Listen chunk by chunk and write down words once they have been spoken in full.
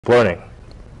learning.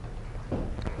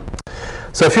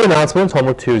 So a few announcements.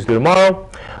 Homework 2 is due tomorrow.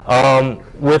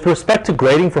 With respect to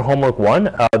grading for homework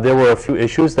 1, there were a few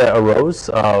issues that arose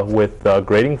with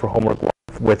grading for homework 1,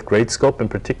 with GradeScope in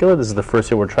particular. This is the first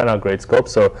year we're trying out GradeScope,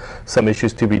 so some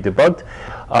issues to be debugged.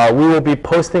 We will be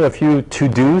posting a few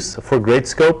to-dos for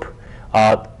GradeScope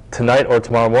tonight or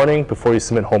tomorrow morning before you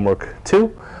submit homework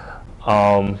 2.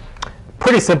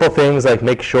 Pretty simple things like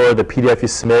make sure the PDF you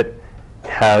submit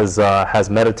has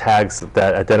meta tags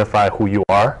that identify who you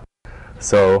are.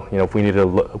 So, if we need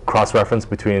to cross-reference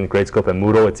between GradeScope and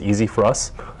Moodle, it's easy for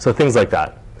us. So things like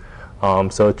that.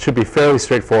 So it should be fairly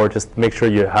straightforward. Just make sure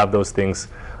you have those things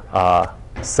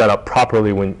set up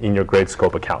properly in your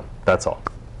GradeScope account. That's all.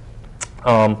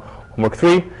 Homework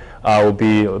 3 will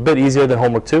be a bit easier than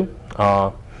homework 2.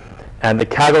 And the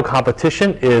Kaggle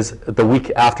competition is the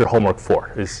week after homework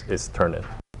 4 is turned in.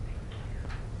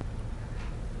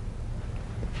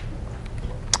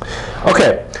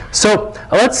 Okay, so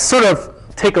let's sort of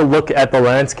take a look at the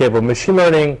landscape of machine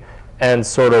learning and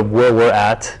sort of where we're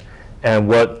at and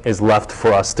what is left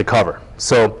for us to cover.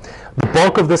 So the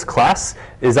bulk of this class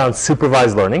is on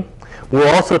supervised learning. We'll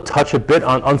also touch a bit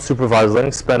on unsupervised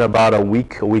learning, spend about a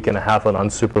week and a half on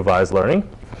unsupervised learning.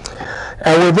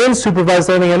 And within supervised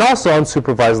learning and also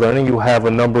unsupervised learning, you have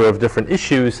a number of different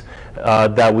issues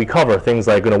that we cover. Things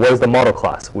like, what is the model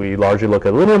class? We largely look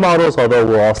at linear models, although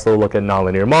we'll also look at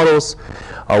nonlinear models.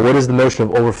 What is the notion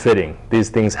of overfitting? These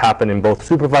things happen in both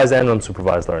supervised and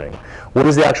unsupervised learning. What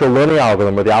is the actual learning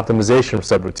algorithm or the optimization of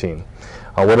subroutine?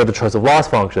 What are the choice of loss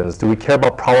functions? Do we care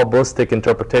about probabilistic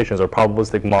interpretations or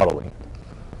probabilistic modeling?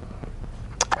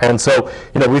 And so,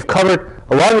 we've covered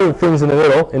a lot of the things in the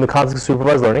middle in the context of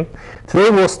supervised learning. Today,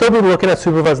 we'll still be looking at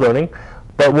supervised learning,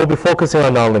 but we'll be focusing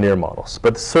on nonlinear models.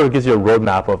 But this sort of gives you a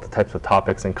roadmap of the types of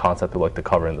topics and concepts we'd like to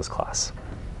cover in this class.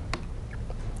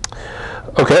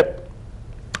 Okay,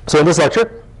 so in this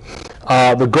lecture,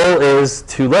 the goal is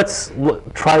to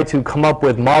try to come up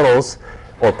with models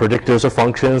or predictors or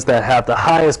functions that have the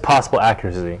highest possible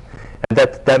accuracy. And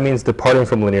that means departing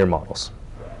from linear models.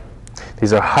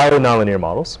 These are highly nonlinear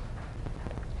models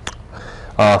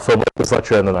for both this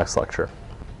lecture and the next lecture.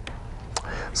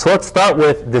 So let's start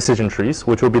with decision trees,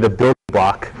 which will be the building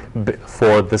block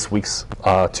for this week's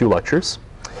 2 lectures.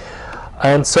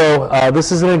 And so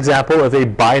this is an example of a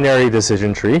binary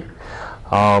decision tree.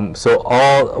 So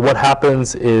what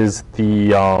happens is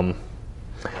the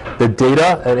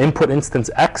data, an input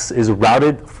instance x, is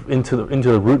routed into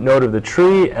the root node of the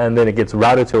tree, and then it gets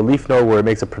routed to a leaf node where it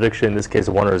makes a prediction, in this case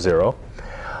 1 or 0.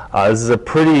 This is a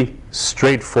pretty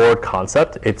straightforward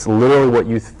concept. It's literally what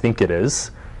you think it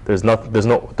is. Don't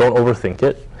overthink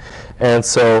it. And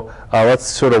so let's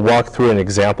sort of walk through an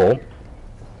example.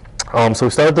 So we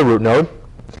start at the root node.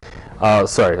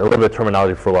 Sorry, a little bit of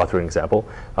terminology before we walk through an example.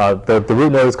 The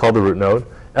root node is called the root node.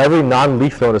 Every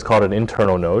non-leaf node is called an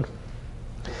internal node.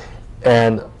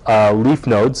 And leaf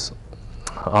nodes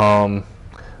are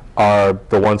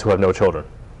the ones who have no children.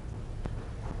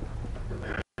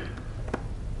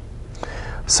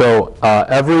 So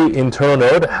every internal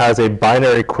node has a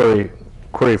binary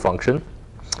query function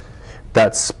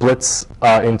that splits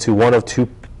into one of 2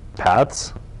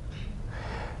 paths.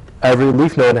 Every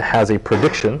leaf node has a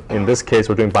prediction. In this case,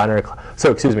 we're doing binary.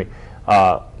 So excuse me,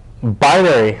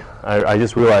 binary. I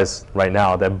just realized right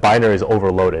now that binary is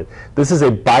overloaded. This is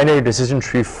a binary decision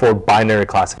tree for binary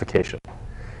classification,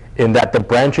 in that the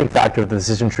branching factor of the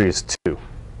decision tree is 2.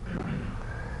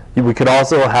 We could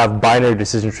also have binary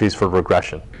decision trees for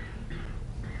regression.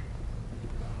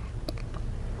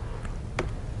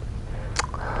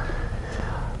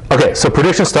 Okay, so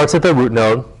prediction starts at the root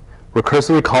node,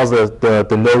 recursively calls the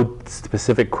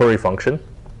node-specific query function,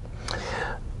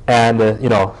 and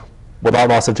without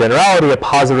loss of generality, a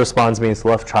positive response means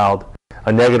left child,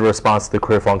 a negative response to the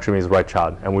query function means right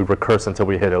child, and we recurse until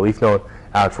we hit a leaf node,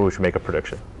 after which we make a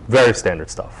prediction. Very standard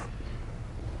stuff.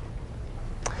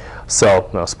 So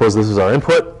now suppose this is our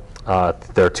input.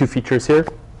 There are 2 features here.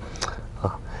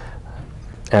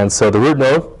 And so the root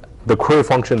node, the query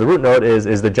function of the root node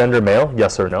is the gender male,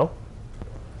 yes or no?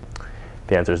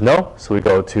 The answer is no, so we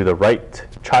go to the right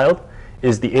child.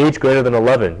 Is the age greater than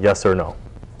 11, yes or no?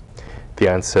 The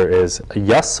answer is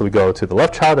yes, so we go to the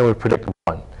left child and we predict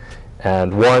 1.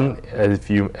 And 1,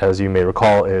 as you may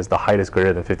recall, is the height is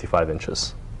greater than 55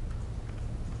 inches.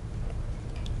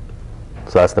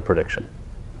 So that's the prediction.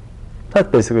 That's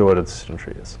basically what a decision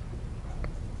tree is.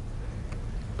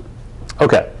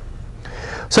 Okay.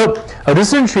 So a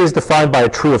decision tree is defined by a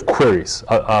tree of queries.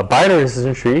 A binary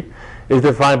decision tree is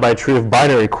defined by a tree of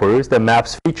binary queries that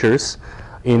maps features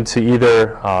into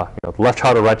either left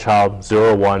child or right child,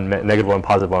 0 or 1, -1,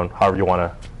 +1, however you want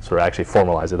to sort of actually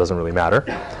formalize it, doesn't really matter.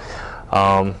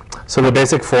 So the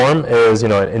basic form is,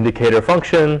 an indicator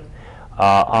function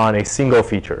on a single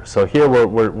feature. So here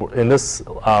we're in this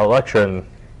lecture,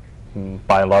 and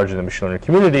by and large in the machine learning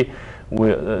community,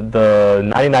 the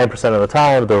 99% of the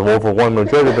time, the overwhelming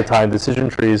majority of the time, decision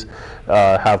trees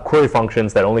have query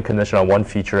functions that only condition on one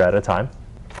feature at a time.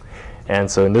 And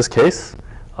so in this case,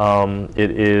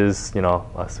 it is,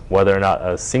 whether or not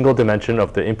a single dimension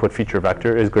of the input feature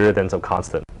vector is greater than some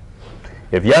constant.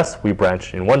 If yes, we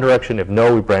branch in one direction. If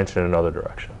no, we branch in another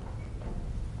direction.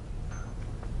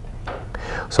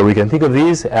 So we can think of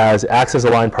these as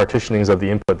axis-aligned partitionings of the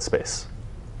input space.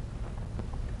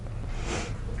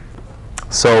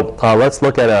 So let's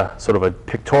look at a sort of a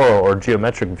pictorial or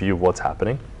geometric view of what's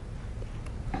happening.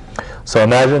 So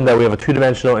imagine that we have a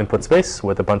two-dimensional input space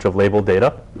with a bunch of labeled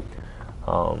data.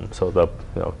 So the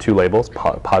two labels,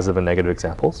 positive and negative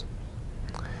examples.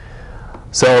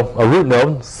 So a root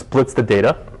node splits the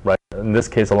data, right? In this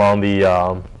case, along the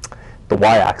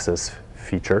y-axis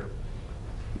feature.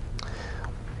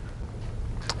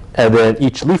 And then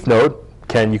each leaf node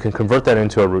you can convert that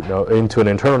into a root node, into an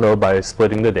internal node by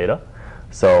splitting the data.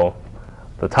 So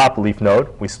the top leaf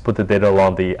node, we split the data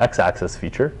along the x-axis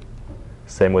feature.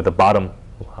 Same with the bottom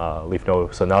leaf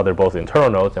node. So now they're both internal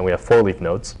nodes, and we have 4 leaf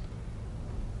nodes,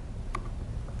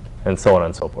 and so on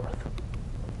and so forth.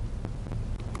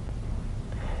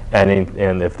 And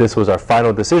if this was our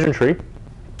final decision tree,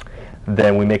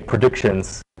 then we make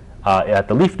predictions at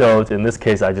the leaf nodes. In this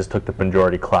case, I just took the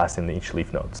majority class in each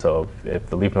leaf node. So if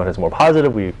the leaf node has more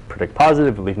positive, we predict positive.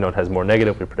 If the leaf node has more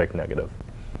negative, we predict negative.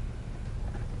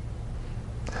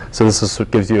 So this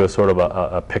gives you a sort of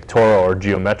a pictorial or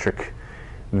geometric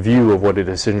view of what a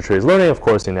decision tree is learning. Of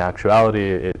course, in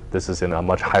actuality, this is in a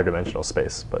much higher dimensional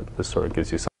space, but this sort of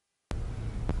gives you some.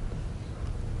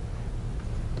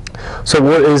 So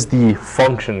what is the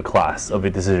function class of a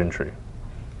decision tree,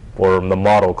 or the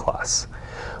model class?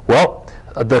 Well,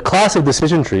 the class of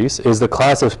decision trees is the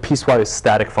class of piecewise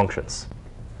static functions.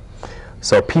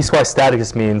 So piecewise static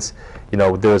just means,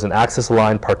 there's an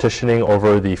axis-aligned partitioning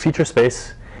over the feature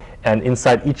space, and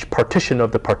inside each partition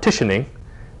of the partitioning,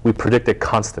 we predict a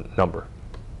constant number.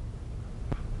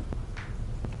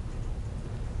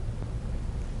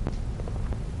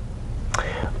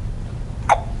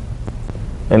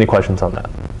 Any questions on that?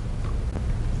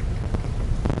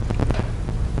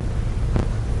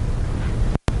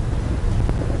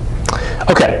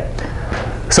 Okay.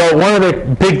 So one of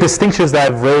the big distinctions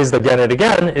that I've raised again and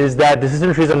again is that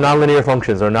decision trees are nonlinear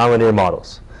functions or nonlinear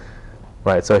models,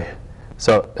 right? So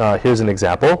here's an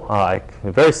example, a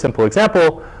very simple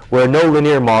example where no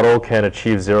linear model can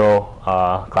achieve 0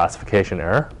 classification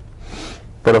error.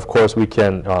 But of course, we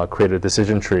can create a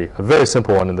decision tree, a very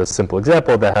simple one in this simple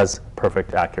example that has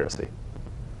perfect accuracy.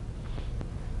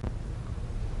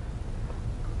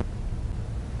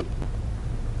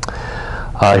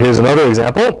 Here's another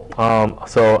example.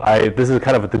 This is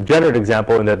kind of a degenerate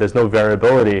example in that there's no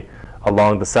variability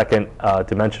along the second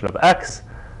dimension of x.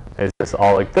 It's just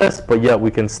all like this, but yet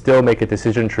we can still make a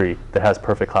decision tree that has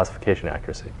perfect classification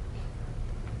accuracy.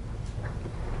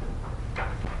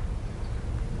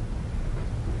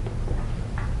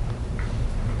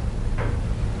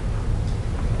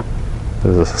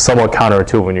 This is somewhat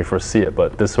counterintuitive when you first see it,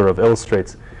 but this sort of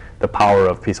illustrates the power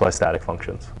of piecewise static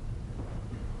functions.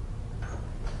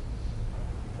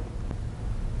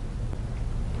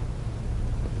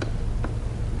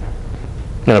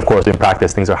 And of course, in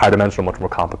practice, things are high dimensional, much more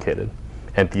complicated.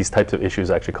 And these types of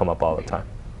issues actually come up all the time.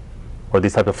 Or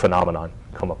these types of phenomenon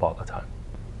come up all the time.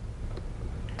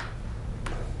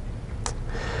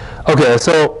 Okay,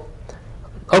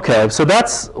 so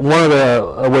that's one of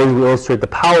the ways we illustrate the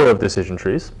power of decision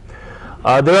trees.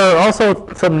 There are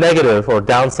also some negative or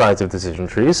downsides of decision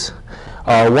trees.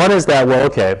 One is that,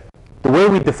 the way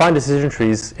we define decision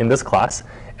trees in this class,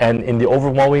 and in the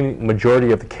overwhelming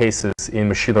majority of the cases in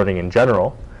machine learning in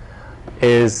general,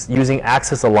 is using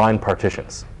axis-aligned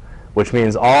partitions, which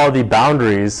means all the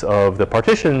boundaries of the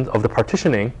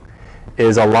partitioning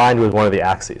is aligned with one of the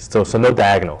axes. So no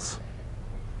diagonals.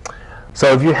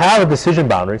 So if you have a decision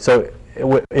boundary, so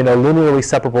in a linearly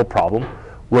separable problem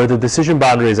where the decision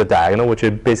boundary is a diagonal, which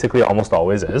it basically almost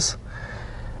always is,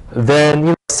 then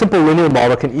a simple linear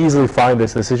model can easily find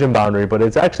this decision boundary, but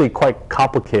it's actually quite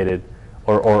complicated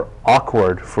or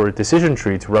awkward for a decision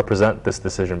tree to represent this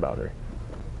decision boundary.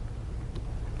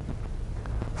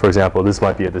 For example, this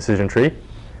might be a decision tree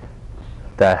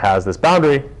that has this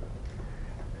boundary,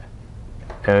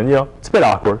 and it's a bit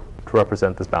awkward to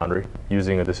represent this boundary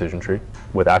using a decision tree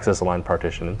with axis-aligned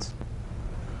partitions.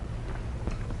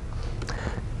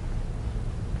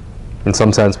 In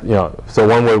some sense, so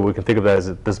one way we can think of that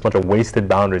is there's a bunch of wasted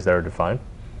boundaries that are defined.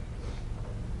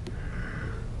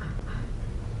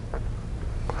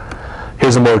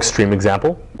 Here's a more extreme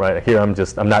example, right? Here I'm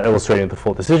not illustrating the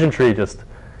full decision tree, just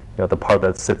the part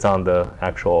that sits on the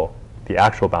actual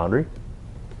boundary.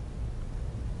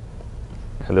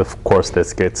 And of course,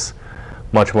 this gets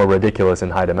much more ridiculous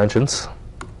in high dimensions.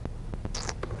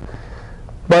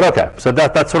 But okay, so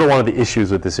that's sort of one of the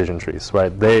issues with decision trees,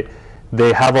 right?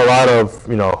 They have a lot of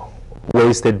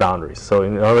wasted boundaries. So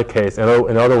in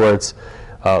other words,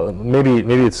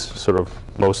 maybe it's sort of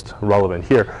most relevant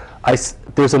here.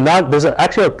 There's an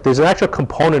actual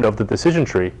component of the decision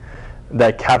tree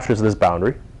that captures this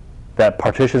boundary, that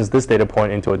partitions this data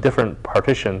point into a different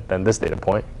partition than this data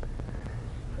point,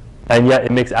 and yet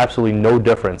it makes absolutely no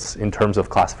difference in terms of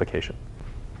classification.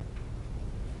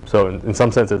 So in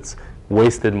some sense, it's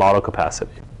wasted model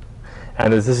capacity.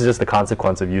 And this is just the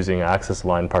consequence of using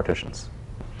axis-aligned partitions.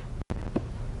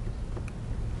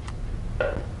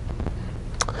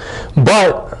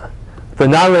 But the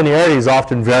nonlinearity is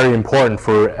often very important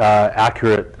for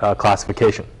accurate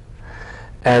classification.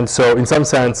 And so in some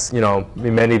sense, in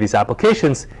many of these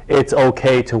applications, it's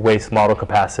OK to waste model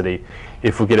capacity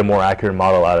if we get a more accurate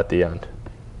model out at the end.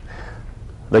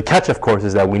 The catch, of course,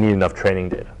 is that we need enough training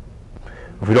data.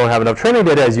 If we don't have enough training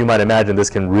data, as you might imagine, this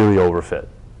can really overfit.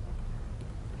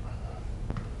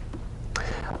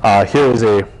 Here is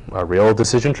a real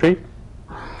decision tree.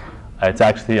 It's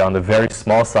actually on the very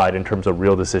small side in terms of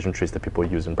real decision trees that people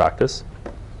use in practice.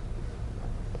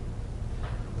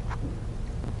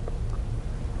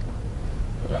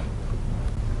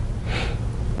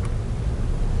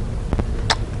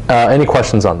 Any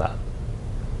questions on that?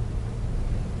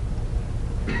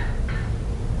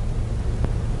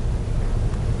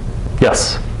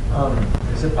 Yes?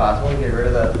 Is it possible to get rid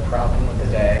of the problem with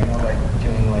the diagonal by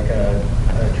doing like a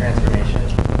transformation, a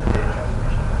data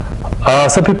transformation?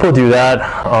 Some people do that.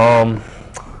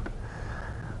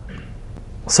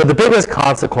 So the biggest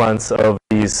consequence of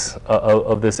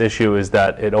this issue is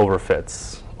that it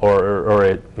overfits, or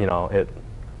it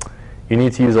you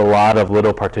need to use a lot of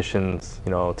little partitions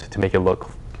to make it look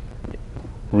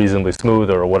reasonably smooth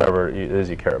or whatever it is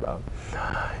you care about.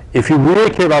 If you really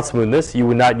care about smoothness, you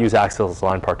would not use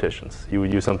axis-aligned partitions. You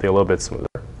would use something a little bit smoother.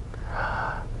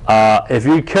 If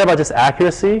you care about just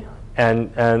accuracy,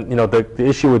 and the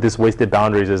issue with these wasted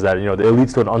boundaries is that it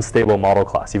leads to an unstable model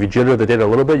class. If you jitter the data a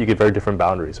little bit, you get very different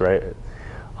boundaries, right?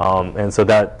 And so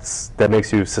that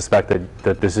makes you suspect that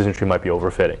the decision tree might be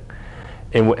overfitting.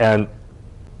 And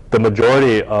the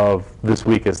majority of this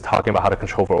week is talking about how to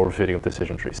control for overfitting of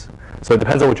decision trees. So it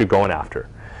depends on what you're going after.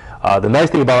 The nice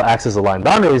thing about axis-aligned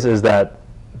boundaries is that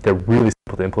they're really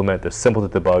simple to implement. They're simple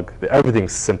to debug.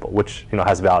 Everything's simple, which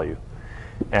has value.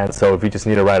 And so if you just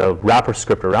need to write a wrapper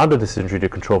script around the decision tree to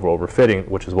control for overfitting,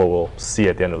 which is what we'll see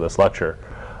at the end of this lecture,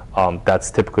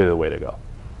 that's typically the way to go.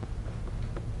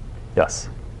 Yes?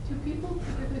 Do people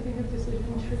typically think of decision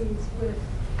trees with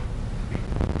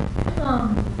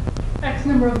X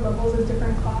number of levels as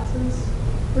different classes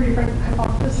or different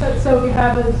hypothesis sets? So if you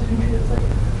have a decision tree that's like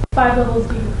 5 levels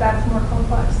deep, that's more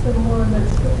complex than one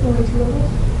that's only 2 levels?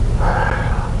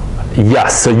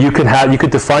 Yes, so you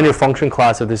could define your function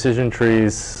class of decision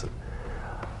trees.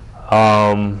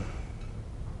 Yeah,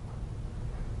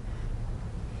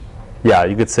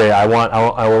 you could say I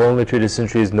will only treat decision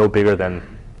trees no bigger than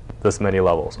this many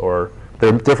levels, or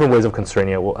there are different ways of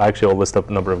constraining it. I'll list up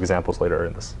a number of examples later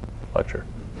in this lecture.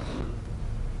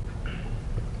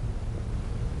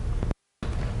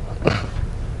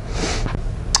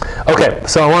 Okay,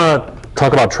 so I want to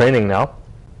talk about training now.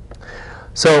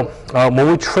 So when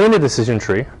we train a decision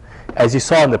tree, as you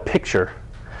saw in the picture,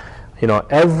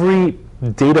 every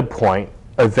data point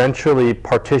eventually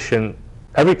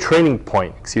every training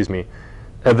point,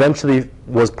 eventually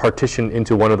was partitioned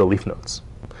into one of the leaf nodes.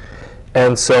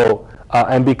 And so,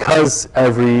 and because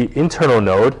every internal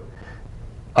node,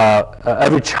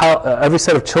 every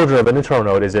set of children of an internal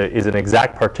node is an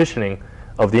exact partitioning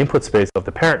of the input space of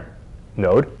the parent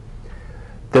node,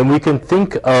 then we can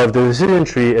think of the decision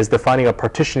tree as defining a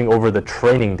partitioning over the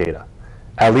training data.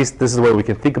 At least this is the way we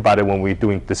can think about it when we're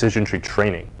doing decision tree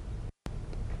training.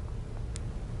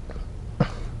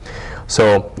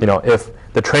 So, if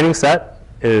the training set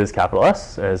is capital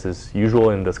S, as is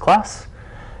usual in this class,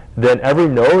 then every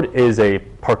node is a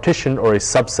partition or a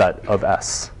subset of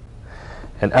S.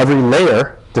 And every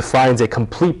layer defines a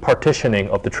complete partitioning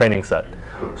of the training set.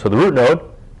 So the root node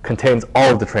contains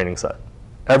all of the training set.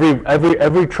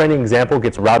 Every training example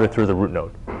gets routed through the root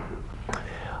node.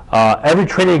 Every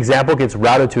training example gets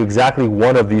routed to exactly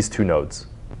one of these two nodes,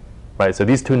 right? So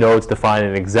these two nodes define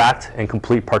an exact and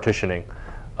complete partitioning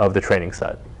of the training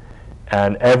set.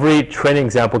 And every training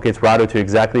example gets routed to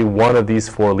exactly one of these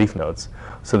 4 leaf nodes.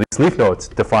 So these leaf nodes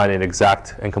define an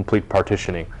exact and complete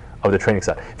partitioning of the training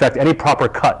set. In fact, any proper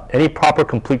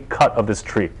complete cut of this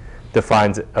tree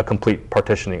defines a complete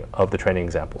partitioning of the training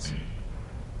examples.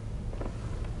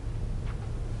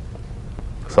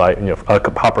 So a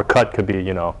proper cut could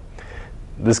be,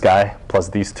 this guy plus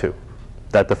these 2.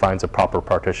 That defines a proper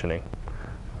partitioning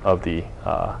of the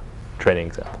training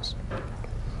examples.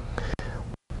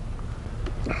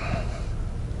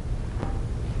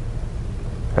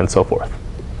 And so forth.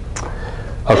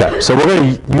 Okay, so we're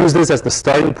going to use this as the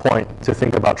starting point to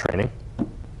think about training.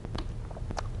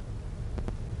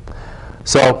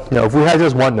 So, if we had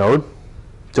just one node,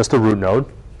 just a root node,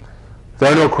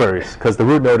 there are no queries, because the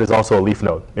root node is also a leaf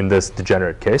node in this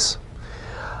degenerate case.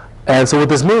 And so what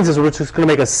this means is we're just going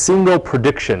to make a single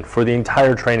prediction for the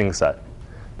entire training set.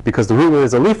 Because the root node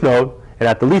is a leaf node, and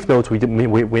at the leaf nodes we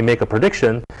make a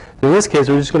prediction. In this case,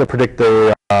 we're just going to predict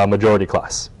the majority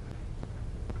class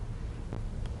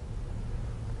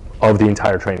of the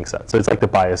entire training set. So it's like the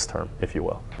bias term, if you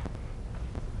will.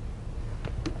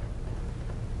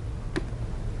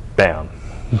 Bam.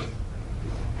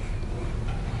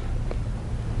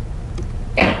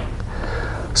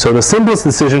 So the simplest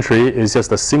decision tree is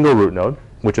just a single root node,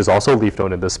 which is also a leaf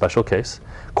node in this special case,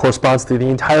 corresponds to the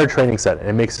entire training set, and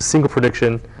it makes a single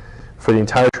prediction for the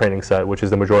entire training set, which is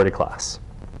the majority class.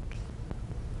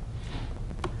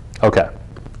 Okay,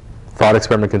 thought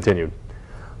experiment continued.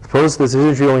 Suppose the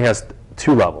decision tree only has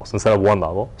 2 levels instead of 1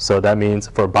 level. So that means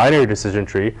for a binary decision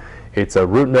tree, it's a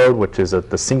root node, which is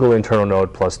the single internal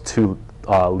node, plus 2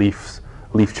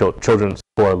 children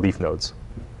for leaf nodes.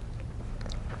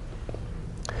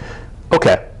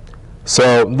 Okay,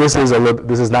 so this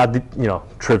is not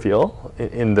trivial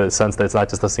in the sense that it's not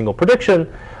just a single prediction.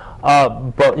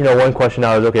 But one question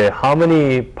now is, okay, how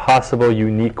many possible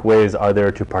unique ways are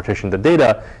there to partition the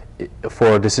data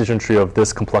for a decision tree of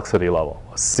this complexity level?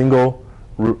 A single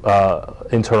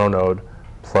internal node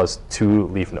plus 2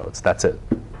 leaf nodes. That's it.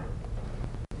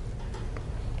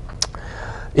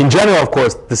 In general, of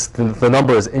course, the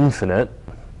number is infinite.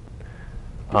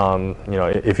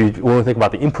 If you only think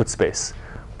about the input space,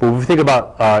 but if we think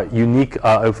about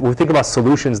if we think about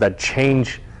solutions that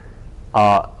change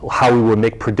how we would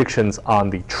make predictions on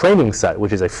the training set,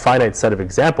 which is a finite set of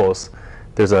examples,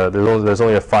 there's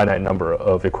only a finite number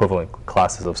of equivalent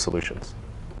classes of solutions.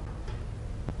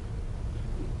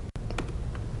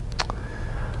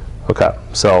 Okay,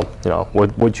 so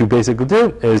what you basically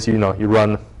do is you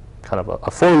run kind of a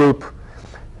for loop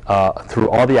through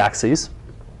all the axes.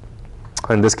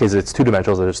 In this case, it's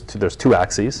 2-dimensional. So there's 2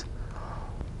 axes,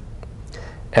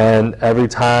 and every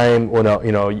time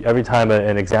every time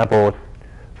an example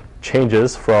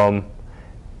changes from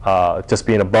just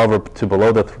being above or to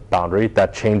below the boundary,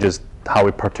 that changes how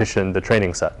we partition the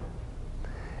training set.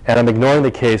 And I'm ignoring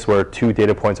the case where 2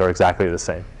 data points are exactly the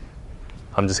same.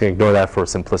 I'm just going to ignore that for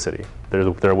simplicity. There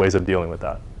are ways of dealing with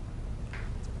that.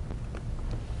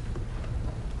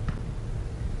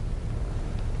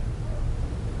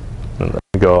 And then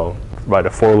go write a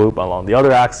for loop along the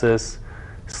other axis,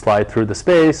 slide through the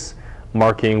space,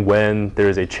 marking when there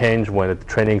is a change, when the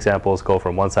training examples go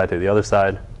from one side to the other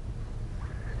side.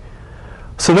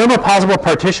 So the number of possible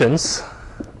partitions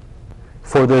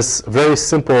for this very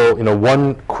simple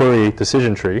one query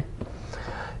decision tree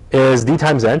is d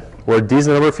times n, where d is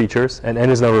the number of features and n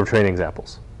is the number of training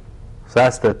examples. So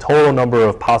that's the total number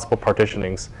of possible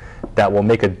partitionings that will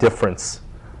make a difference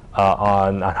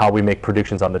on how we make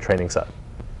predictions on the training set.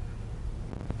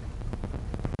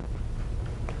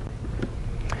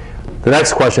 The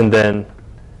next question then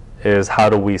is, how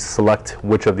do we select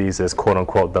which of these is quote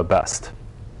unquote the best?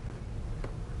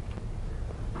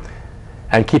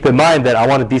 And keep in mind that I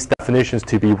wanted these definitions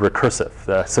to be recursive.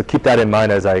 So keep that in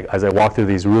mind as I walk through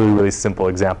these really, really simple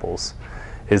examples,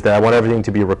 is that I want everything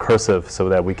to be recursive so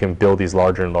that we can build these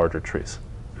larger and larger trees.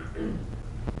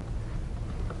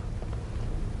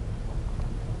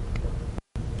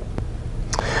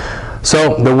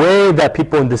 So the way that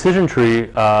people in decision tree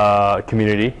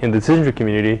community,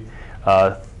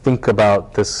 think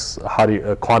about this, how do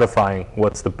you quantifying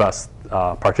what's the best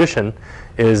partition,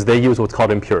 is they use what's called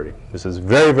impurity. This is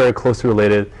very, very closely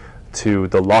related to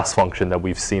the loss function that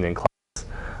we've seen in class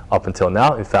up until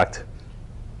now. In fact,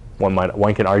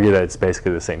 one can argue that it's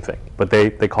basically the same thing, but they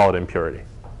call it impurity.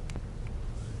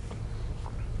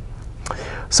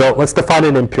 So let's define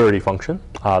an impurity function.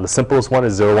 The simplest one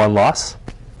is 0, 1 loss.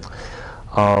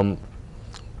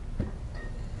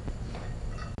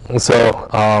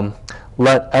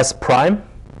 Let S prime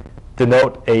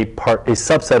denote a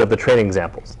subset of the training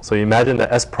examples. So you imagine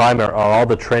that S prime are all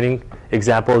the training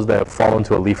examples that fall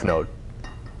into a leaf node.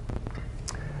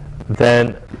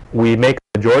 Then we make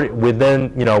a majority.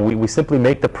 We simply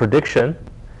make the prediction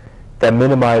that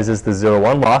minimizes the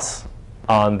 0-1 loss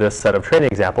on this set of training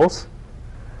examples.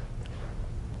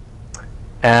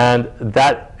 And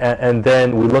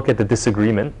then we look at the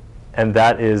disagreement, and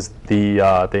that is the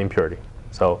impurity.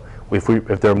 So if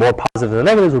there are more positives than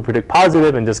negatives, we predict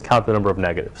positive and just count the number of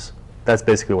negatives. That's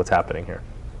basically what's happening here.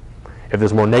 If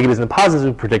there's more negatives than positives,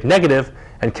 we predict negative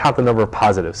and count the number of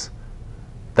positives.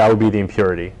 That would be the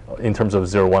impurity in terms of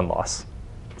 0-1 loss.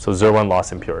 So 0-1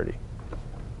 loss impurity.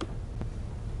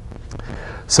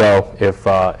 So if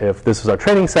this was our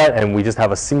training set and we just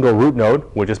have a single root node,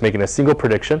 we're just making a single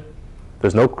prediction.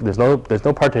 There's no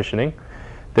partitioning.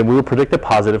 Then we will predict a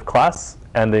positive class,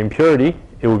 and the impurity,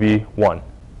 it would be 1.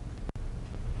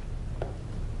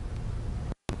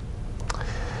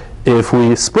 If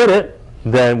we split it,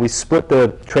 then we split the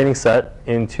training set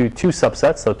into 2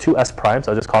 subsets, so 2 S primes.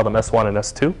 I'll just call them S1 and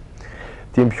S2.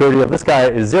 The impurity of this guy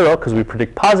is 0 because we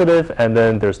predict positive, and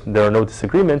then there are no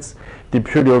disagreements. The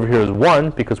impurity over here is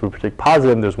 1 because we predict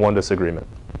positive and there's 1 disagreement.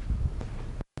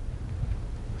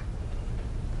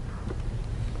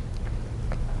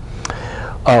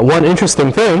 One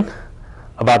interesting thing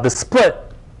about this split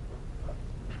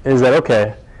is that,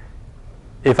 okay,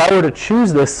 if I were to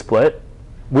choose this split,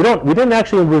 we didn't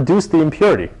actually reduce the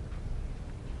impurity.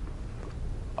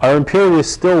 Our impurity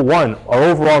is still 1. Our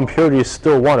overall impurity is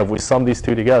still 1 if we sum these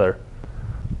two together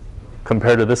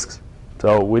compared to this.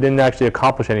 So we didn't actually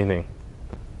accomplish anything.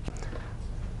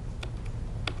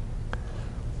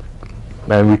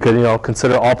 And we could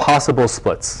consider all possible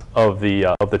splits of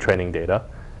the training data,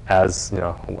 as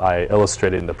I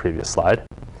illustrated in the previous slide.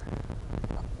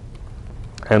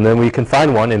 And then we can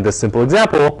find one in this simple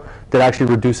example that actually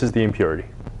reduces the impurity.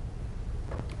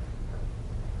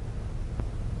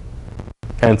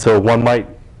 And so one might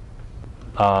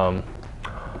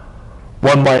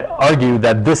argue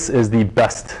that this is the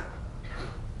best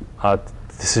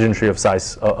decision tree of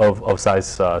size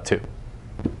 2.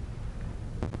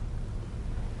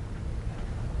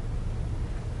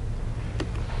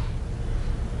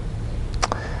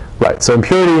 Right, so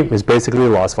impurity is basically a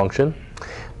loss function.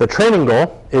 The training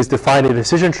goal is to find a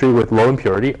decision tree with low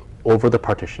impurity over the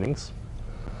partitionings.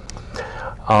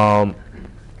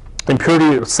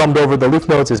 Impurity summed over the leaf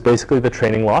nodes is basically the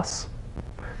training loss.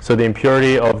 So the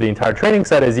impurity of the entire training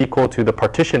set is equal to the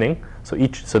partitioning. So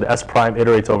the S prime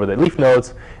iterates over the leaf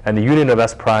nodes, and the union of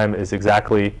S prime is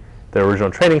exactly the original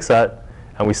training set.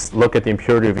 And we look at the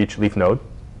impurity of each leaf node.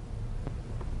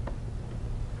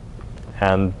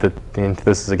 And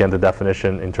this is, again, the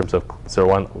definition in terms of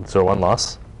 0-1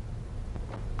 loss.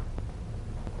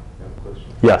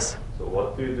 Yes? So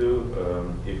what do you do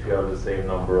if you have the same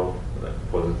number of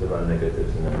positive and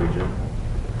negatives in a region?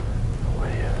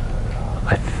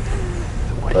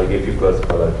 Like if you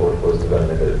classify like for positive and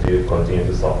negative, do you continue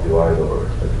to subdivide, or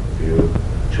do you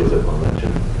choose a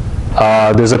convention?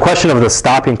 There's a question of the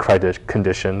stopping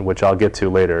condition, which I'll get to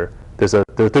later. There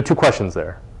are 2 questions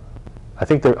there. I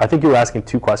think you were asking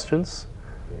 2 questions.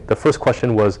 Okay. The first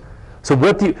question was,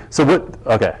 what do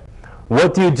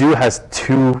you do has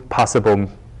 2 possible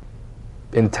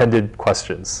intended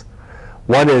questions.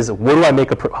 One is,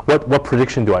 what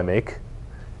prediction do I make,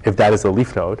 if that is a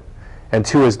leaf node? And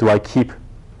 2 is, do I keep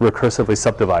recursively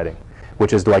subdividing,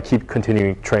 which is, do I keep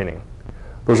continuing training?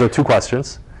 Those are 2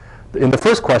 questions. In the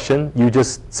first question, you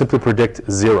just simply predict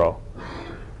 0.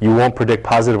 You won't predict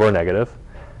positive or negative.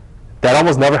 That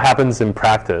almost never happens in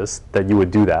practice that you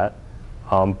would do that,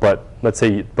 but let's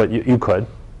say you could.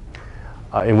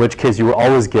 In which case you will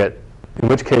always get. In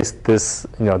which case this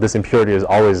impurity is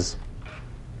always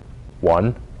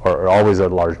 1 or always a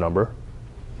large number.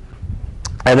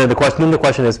 And then the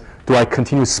question is, do I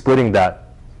continue splitting that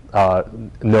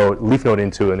leaf node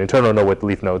into an internal node with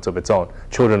leaf nodes of its own,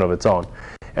 children of its own?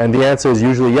 And the answer is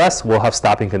usually yes. We'll have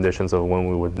stopping conditions of when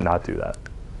we would not do that.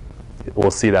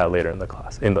 We'll see that later in the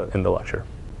class, in the lecture.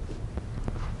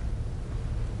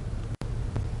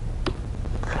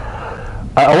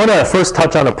 I want to first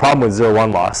touch on a problem with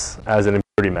 0-1 loss as an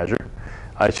impurity measure.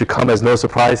 It should come as no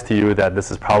surprise to you that this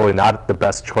is probably not the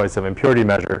best choice of impurity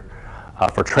measure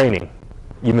for training,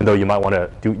 even though you might want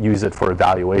to use it for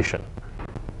evaluation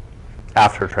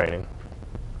after training.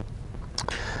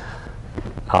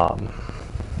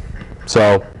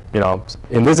 So,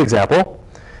 in this example,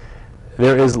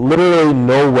 there is literally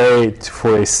no way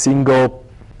for a single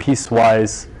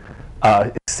piecewise,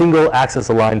 single axis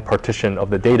aligned partition of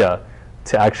the data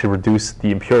to actually reduce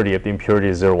the impurity if the impurity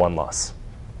is 0-1 loss.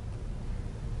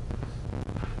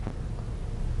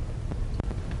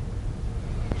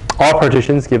 all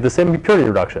partitions give the same impurity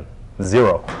reduction,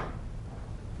 0.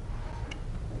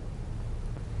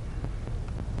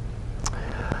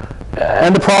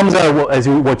 And the problems are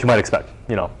what you might expect.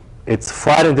 It's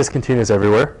flat and discontinuous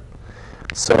everywhere.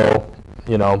 So,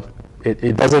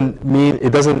 it doesn't mean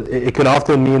it can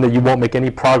often mean that you won't make any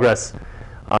progress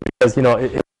because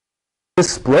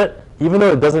this split, even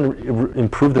though it doesn't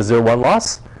improve the 0-1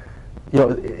 loss,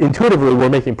 intuitively we're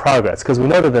making progress because we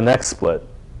know that the next split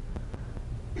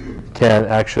can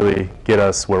actually get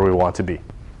us where we want to be.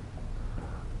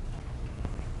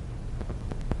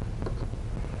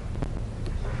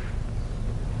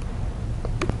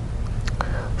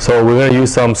 So we're going to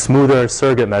use some smoother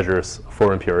surrogate measures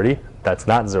for impurity. That's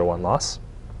not 0-1 loss.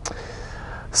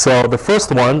 So the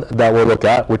first one that we'll look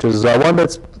at, which is one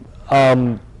that's,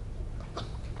 I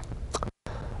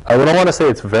don't want to say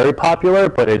it's very popular,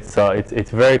 but it's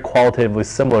very qualitatively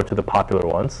similar to the popular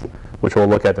ones, which we'll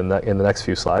look at in the next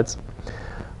few slides.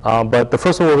 But the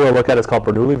first one we're going to look at is called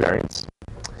Bernoulli variance.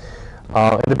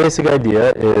 And the basic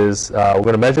idea is we're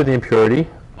going to measure the impurity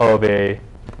of a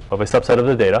subset of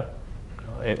the data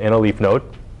in a leaf node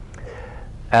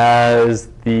as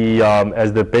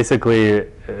the basically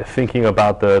thinking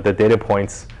about the data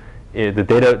points, the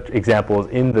data examples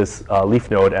in this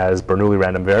leaf node as Bernoulli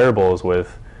random variables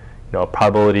with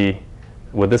probability,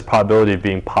 with this probability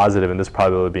being positive and this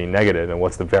probability being negative, and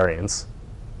what's the variance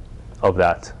of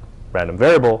that random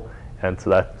variable. And so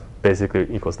that basically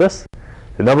equals this: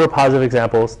 the number of positive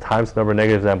examples times the number of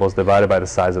negative examples divided by the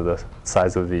size of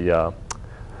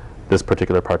this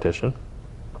particular partition.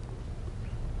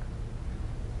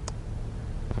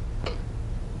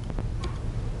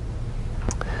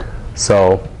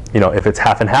 So, if it's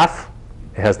half and half,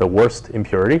 it has the worst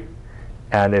impurity.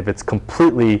 And if it's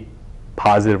completely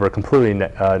positive or completely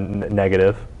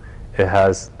negative, it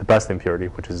has the best impurity,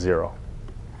 which is 0.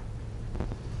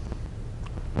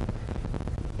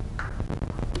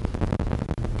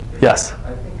 Yes?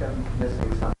 I think I'm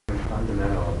missing something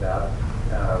fundamental about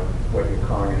what you're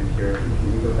calling an impurity.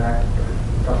 Can you go back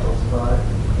a couple of slides?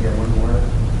 Yeah, one more.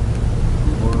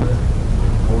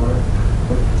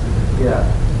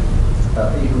 Yeah.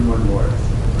 Even one more.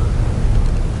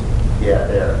 Yeah,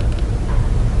 there.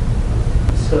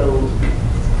 So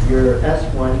your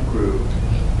S1 group,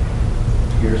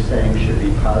 you're saying should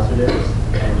be positives,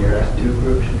 and your S2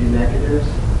 group should be negatives,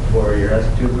 or your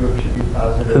S2 group should be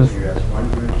positives, and your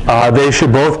S1 group should be They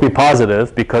should both be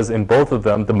positive because in both of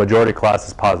them, the majority class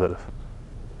is positive.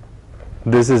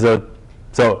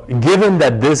 So given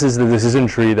that this is the decision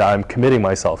tree that I'm committing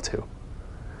myself to,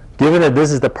 given that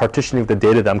this is the partitioning of the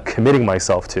data that I'm committing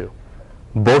myself to,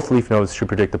 both leaf nodes should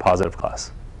predict the positive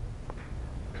class.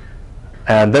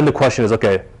 And then the question is,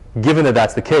 okay, given that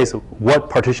that's the case, what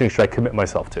partitioning should I commit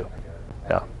myself to?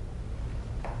 Yeah.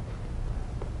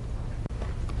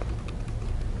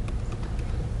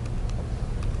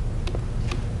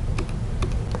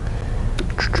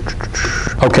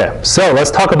 Okay, so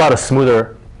let's talk about let's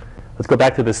go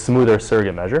back to the smoother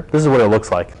surrogate measure. This is what it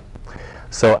looks like.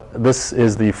 So this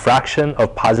is the fraction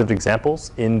of positive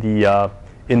examples in the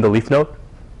leaf node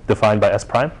defined by S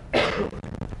prime,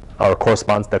 or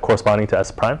corresponding to S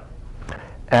prime.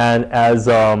 And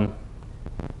the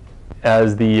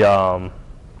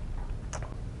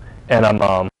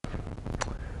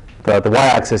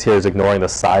y-axis here is ignoring the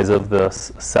size of the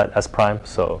set S prime.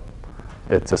 So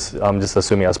I'm just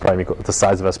assuming S prime the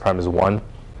size of S prime is 1.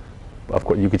 Of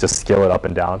course, you could just scale it up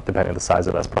and down depending on the size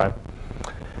of S prime.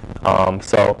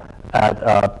 So at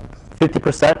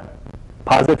 50%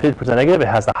 positive, 50% negative, it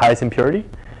has the highest impurity.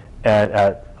 And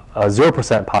at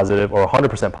 0% positive or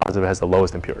 100% positive, it has the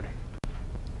lowest impurity.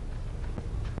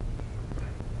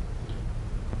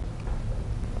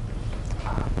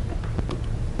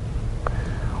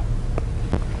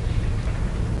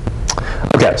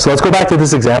 Okay, so let's go back to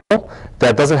this example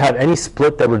that doesn't have any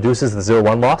split that reduces the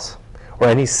 0-1 loss, or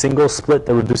any single split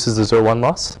that reduces the 0-1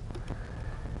 loss.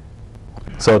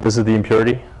 So this is the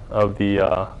impurity of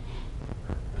the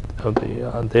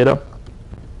data.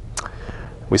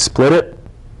 We split it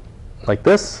like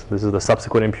this. This is the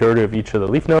subsequent impurity of each of the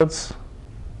leaf nodes.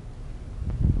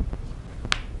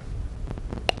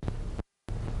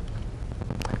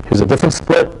 Here's a different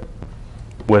split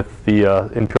with the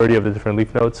impurity of the different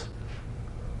leaf nodes.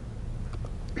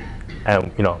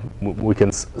 And we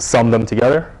can sum them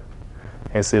together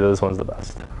and see that this one's the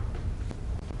best.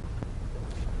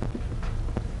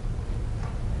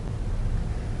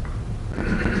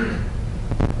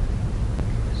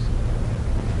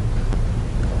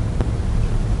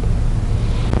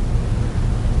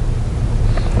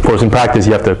 Of course, in practice,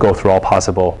 you have to go through all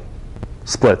possible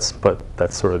splits, but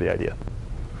that's sort of the idea.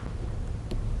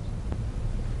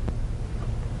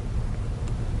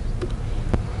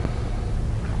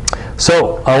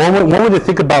 So one way to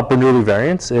think about Bernoulli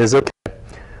variance is, okay,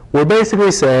 we're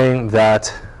basically saying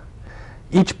that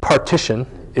each partition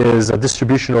is a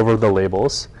distribution over the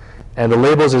labels, and the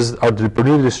labels are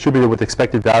Bernoulli distributed with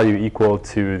expected value equal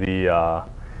to the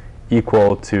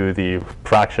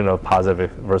fraction of positive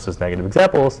versus negative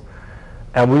examples.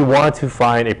 And we want to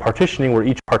find a partitioning where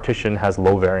each partition has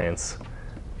low variance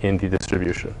in the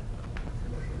distribution.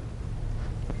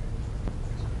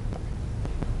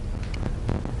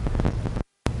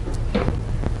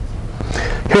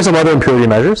 Here's some other impurity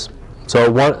measures. So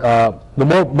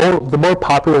the more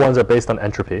popular ones are based on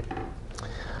entropy.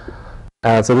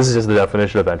 And so this is just the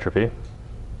definition of entropy.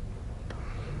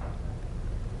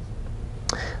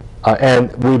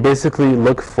 And we basically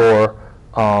look for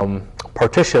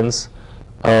partitions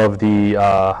of the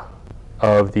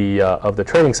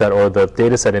training set or the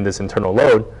data set in this internal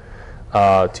load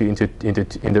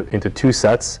into two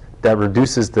sets that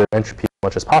reduces the entropy as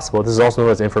much as possible. This is also known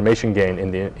as information gain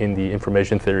in the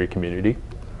information theory community.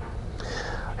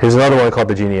 Here's another one called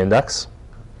the Gini index.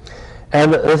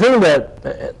 And the thing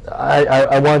that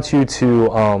I want you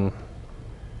to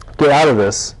get out of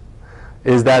this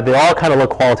is that they all kind of look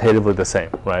qualitatively the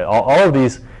same, right? All of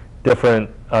these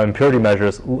different impurity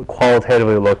measures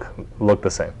qualitatively look the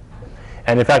same.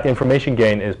 And in fact, information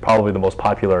gain is probably the most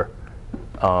popular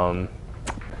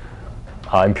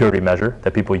impurity measure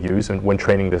that people use when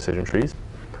training decision trees.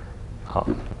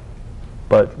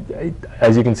 But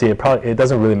as you can see, it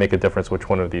doesn't really make a difference which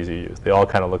one of these you use. They all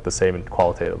kind of look the same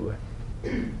qualitatively.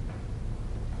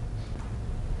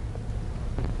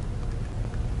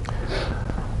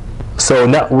 So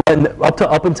now,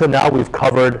 up until now, we've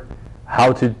covered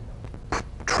how to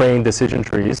train decision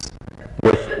trees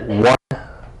with one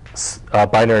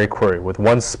binary query, with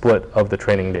one split of the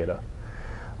training data.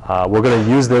 We're going to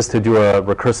use this to do a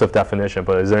recursive definition,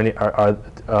 but is there any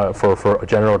for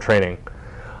general training?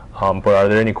 But are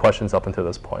there any questions up until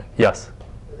this point? Yes.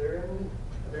 Are there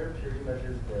impurity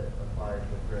measures that apply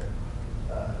different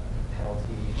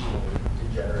penalty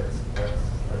degenerate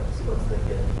splits that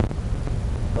get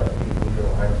like people who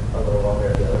aren't a little one way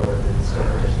or the other, or did still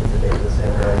partitions the data the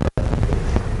same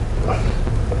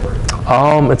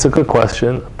way? It's a good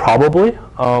question. Probably.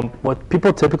 What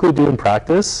people typically do in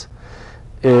practice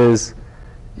is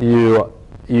you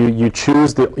only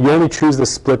choose the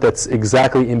split that's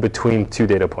exactly in between two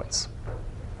data points.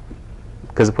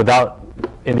 Because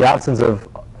in the absence of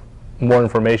more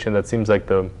information, that seems like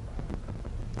the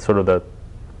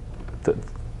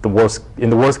worst.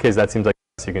 In the worst case, that seems like the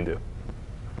best you can do.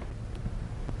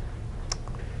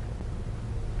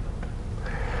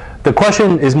 The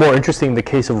question is more interesting in the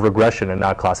case of regression and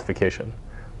not classification,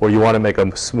 where you want to make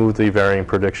a smoothly varying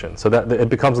prediction. So that it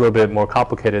becomes a little bit more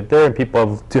complicated there, and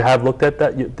people have looked at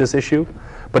this issue.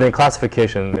 But in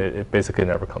classification, it basically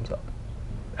never comes up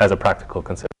as a practical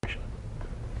consideration.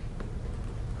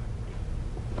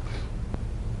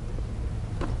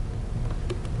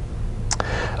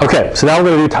 Okay, so now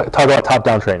we're going to talk about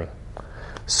top-down training.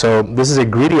 So this is a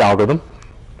greedy algorithm.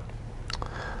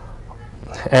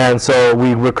 And so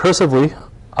we recursively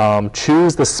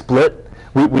choose the split.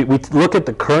 We look at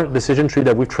the current decision tree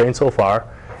that we've trained so far,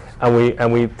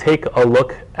 and we take a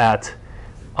look at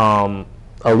a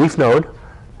leaf node,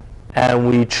 and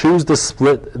we choose the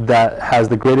split that has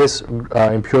the greatest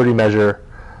impurity measure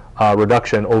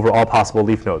reduction over all possible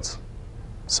leaf nodes.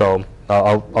 So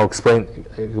I'll explain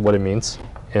what it means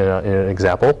in an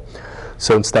example.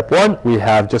 So in step one, we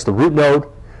have just a root node,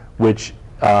 which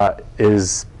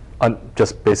is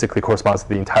just basically corresponds to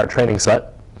the entire training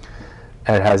set,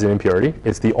 and it has an impurity.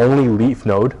 It's the only leaf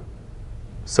node,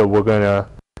 so we're going to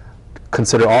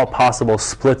consider all possible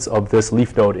splits of this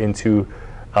leaf node into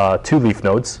two leaf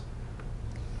nodes,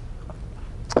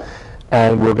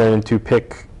 and we're going to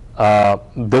pick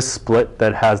this split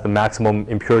that has the maximum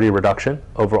impurity reduction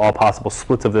over all possible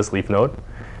splits of this leaf node.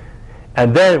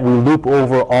 And then we loop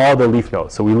over all the leaf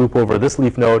nodes. So we loop over this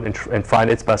leaf node and find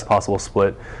its best possible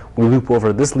split. We loop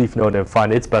over this leaf node and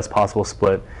find its best possible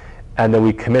split. And then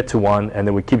we commit to one, and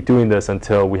then we keep doing this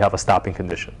until we have a stopping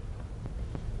condition.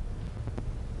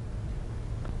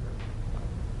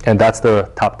 And that's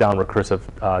the top-down recursive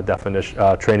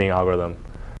definition training algorithm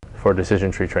for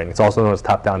decision tree training. It's also known as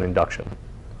top-down induction.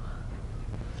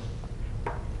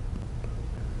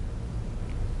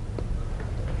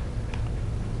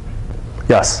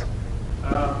 Yes?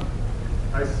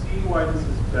 I see why this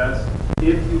is best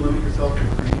if you limit yourself to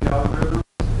greedy algorithms,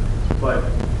 but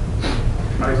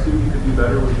I assume you could do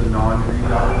better with the non-greedy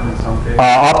algorithm in some cases.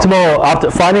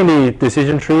 Finding the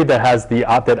decision tree that has that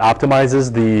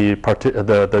optimizes the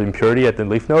impurity at the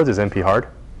leaf nodes is NP hard,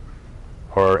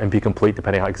 or NP complete,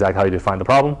 depending on exactly how you define the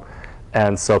problem.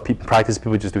 And so practice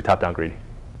people just do top-down greedy.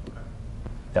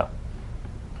 Yeah.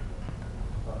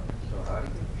 So how do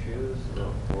you choose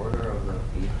the order of the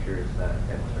features that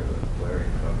enter the query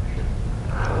function?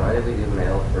 So why does it give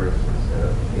male first instead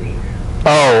of age?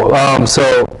 Oh,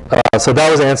 so that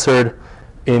was answered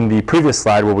in the previous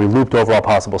slide where we looped over all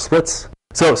possible splits.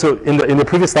 So in the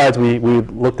previous slides, we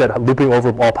looked at looping over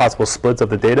all possible splits of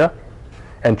the data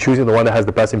and choosing the one that has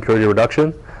the best impurity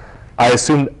reduction. I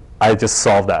assumed I just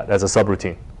solved that as a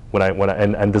subroutine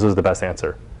and this was the best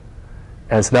answer.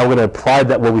 And so now we're going to apply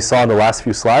that what we saw in the last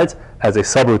few slides as a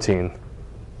subroutine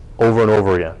over and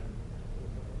over again.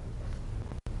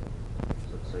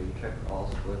 So you check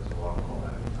all splits along all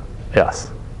that?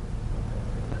 Yes.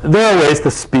 There are ways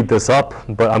to speed this up,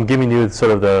 but I'm giving you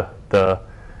sort of the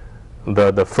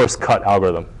first cut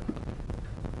algorithm.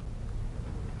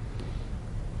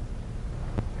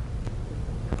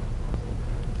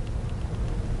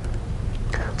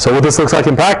 So what this looks like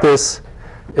in practice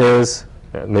is,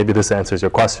 maybe this answers your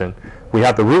question. We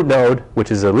have the root node, which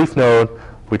is a leaf node.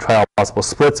 We try all possible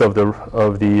splits of the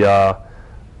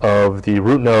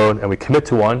root node, and we commit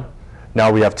to one.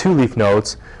 Now we have two leaf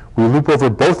nodes. We loop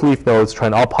over both leaf nodes,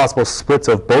 trying all possible splits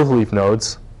of both leaf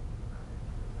nodes.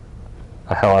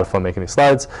 I had a lot of fun making these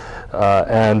slides.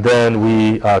 And then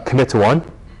we commit to one.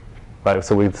 Right?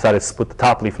 So we decided to split the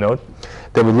top leaf node.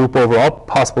 Then we loop over all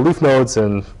possible leaf nodes,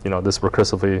 and this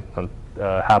recursively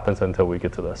happens until we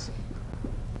get to this.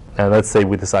 And let's say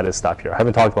we decided to stop here. I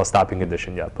haven't talked about stopping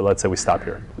condition yet, but let's say we stop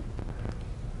here.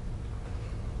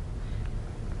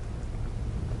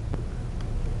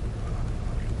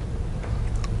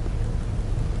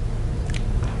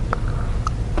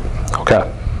 Okay.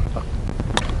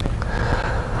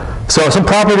 So some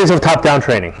properties of top-down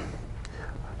training.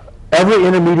 Every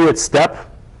intermediate step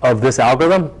of this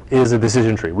algorithm is a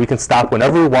decision tree. We can stop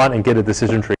whenever we want and get a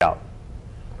decision tree out.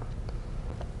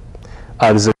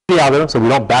 This is a greedy algorithm, so we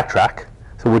don't backtrack.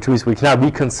 So which means we cannot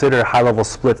reconsider high-level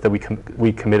splits that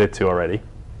we committed to already.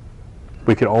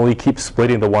 We can only keep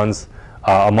splitting the ones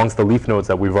amongst the leaf nodes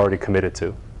that we've already committed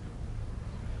to.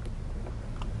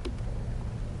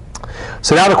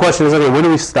 So now the question is, okay, when do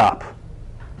we stop?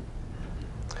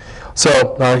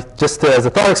 So just as a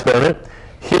thought experiment,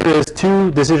 here is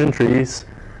two decision trees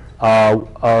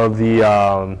of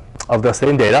the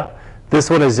same data. This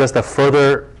one is just a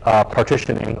further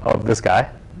partitioning of this guy.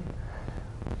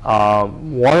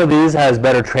 One of these has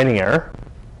better training error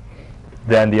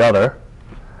than the other.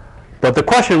 But the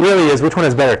question really is, which one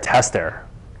has better test error?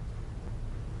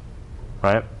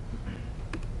 Right?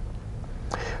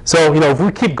 So if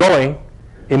we keep going,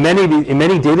 in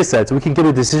many data sets, we can get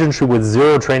a decision tree with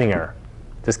 0 training error.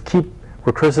 Just keep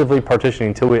recursively partitioning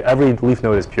until every leaf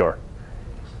node is pure.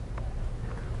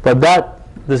 But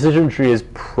that decision tree is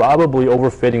probably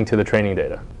overfitting to the training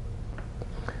data.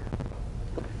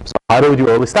 So how do we do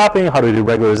early stopping? How do we do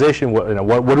regularization?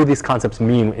 What do these concepts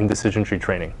mean in decision tree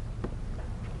training?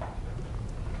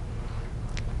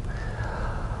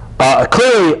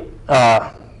 Clearly,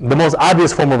 the most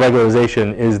obvious form of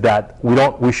regularization is that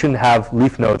we shouldn't have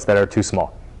leaf nodes that are too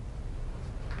small.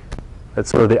 That's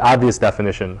sort of the obvious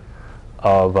definition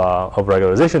of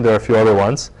regularization. There are a few other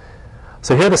ones.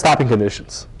 So here are the stopping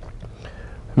conditions.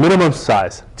 Minimum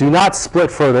size. Do not split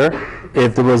further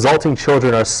if the resulting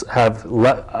children have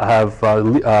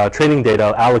training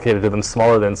data allocated to them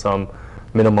smaller than some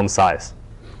minimum size,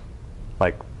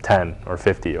 like 10 or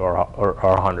 50 or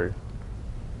 100,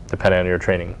 depending on your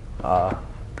training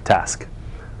task.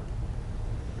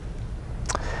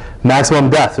 Maximum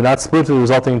depth. Do not split if the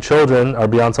resulting children are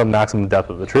beyond some maximum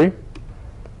depth of the tree.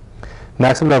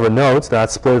 Maximum number of nodes. Do not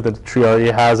split if the tree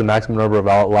already has a maximum number of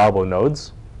allowable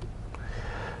nodes.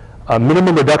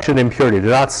 Minimum reduction in impurity. Do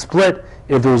not split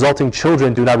if the resulting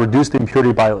children do not reduce the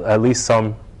impurity by at least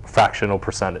some fractional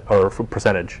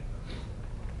percentage.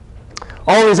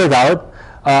 All of these are valid.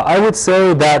 I would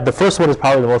say that the first one is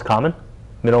probably the most common,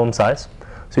 minimum size.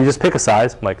 So you just pick a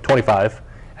size, like 25,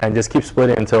 and just keep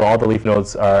splitting until all the leaf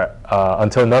nodes are,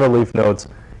 until none of the leaf nodes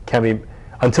can be,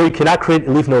 until you cannot create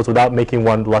leaf nodes without making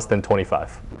one less than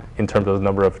 25 in terms of the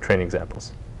number of training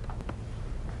examples.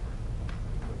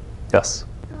 Yes?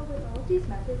 So with all these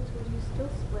methods, would you still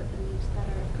split the leaves that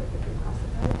are perfectly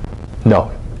classified?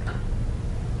 No.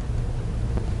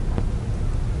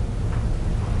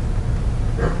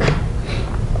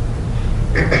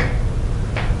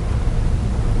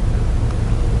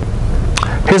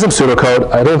 Here's some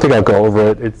pseudocode. I don't think I'll go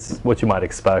over it. It's what you might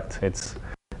expect. It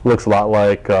looks a lot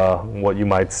like what you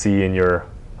might see in your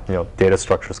data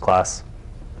structures class.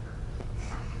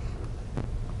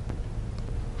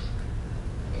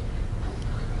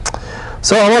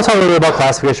 So I want to talk a little bit about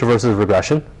classification versus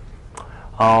regression.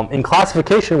 In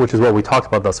classification, which is what we talked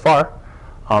about thus far,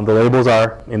 the labels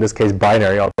are, in this case,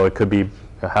 binary, although it could be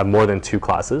have more than 2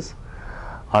 classes.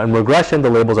 In regression, the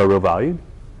labels are real valued.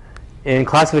 In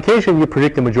classification, you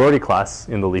predict the majority class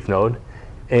in the leaf node.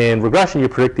 In regression, you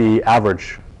predict the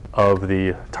average of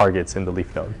the targets in the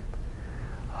leaf node.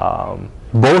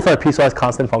 Both are piecewise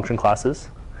constant function classes.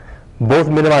 Both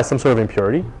minimize some sort of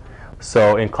impurity.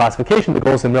 So in classification, the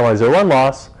goal is to minimize zero-one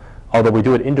loss, although we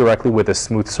do it indirectly with a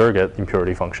smooth surrogate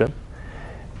impurity function.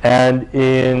 And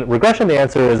in regression, the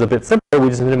answer is a bit simpler. We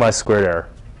just minimize squared error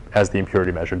as the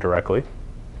impurity measured directly.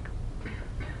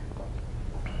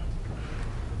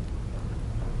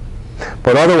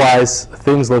 But otherwise,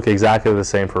 things look exactly the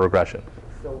same for regression.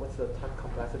 So what's the time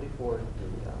complexity for the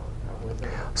algorithm?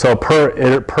 So per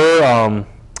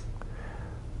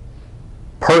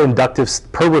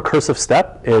recursive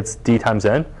step, it's d times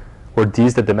n, where d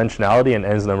is the dimensionality and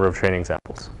n is the number of training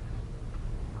samples.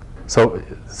 So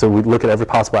we look at every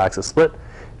possible axis split,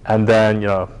 and then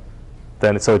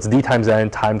so it's d times n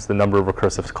times the number of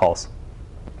recursive calls.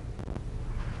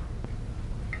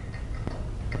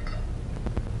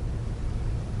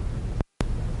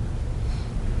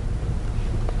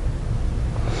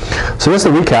 So just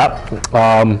to recap,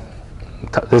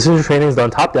 decision training is done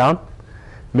top-down,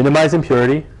 minimize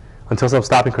impurity until some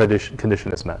stopping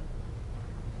condition is met.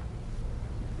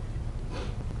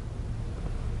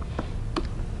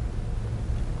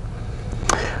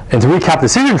 And to recap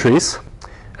decision trees,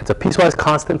 it's a piecewise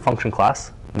constant function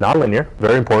class, nonlinear,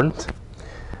 very important.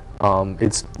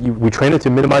 We train it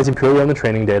to minimize impurity on the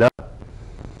training data,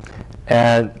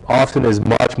 and often is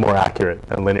much more accurate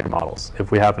than linear models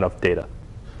if we have enough data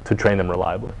to train them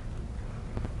reliably.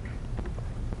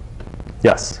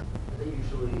 Yes?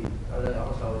 Are they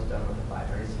almost always done with a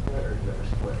binary split, or do you ever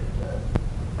split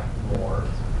into more?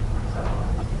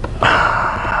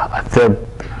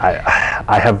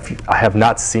 I have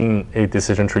not seen a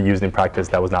decision tree used in practice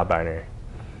that was not binary.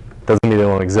 Doesn't mean they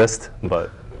don't exist, but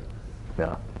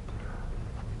yeah.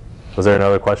 Was there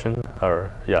another question?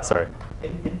 Or yeah, sorry.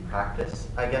 In practice,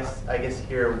 I guess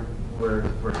here we're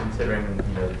considering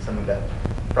something that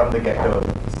from the get-go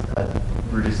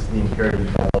reduces the impurity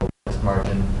by the lowest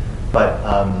margin. But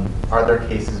are there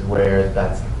cases where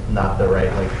that's not the right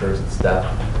first step?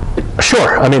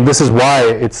 Sure. I mean, this is why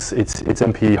it's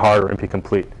NP hard or NP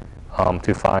complete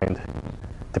to find,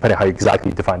 depending how you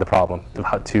exactly define the problem,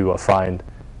 to find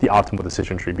the optimal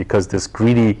decision tree, because this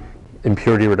greedy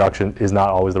impurity reduction is not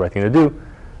always the right thing to do.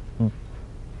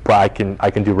 But I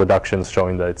can do reductions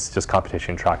showing that it's just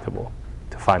computationally tractable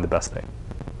to find the best thing.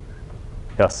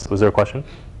 Yes. Was there a question?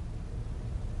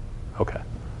 Okay.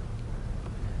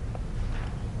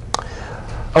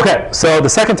 Okay, so the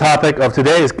second topic of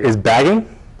today is bagging,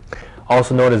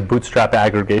 also known as bootstrap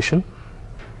aggregation.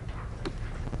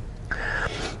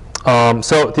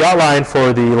 So the outline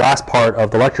for the last part of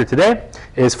the lecture today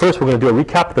is first we're going to do a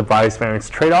recap of the bias variance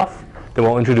trade-off. Then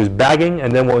we'll introduce bagging,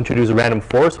 and then we'll introduce random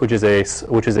forest, which is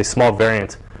a small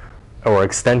variant or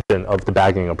extension of the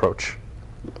bagging approach.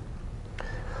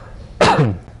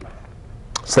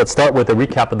 So let's start with a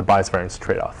recap of the bias variance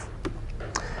trade-off.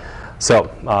 So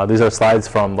these are slides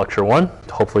from lecture 1.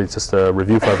 Hopefully it's just a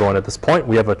review for everyone at this point.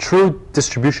 We have a true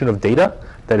distribution of data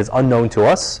that is unknown to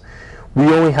us. We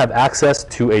only have access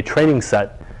to a training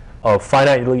set of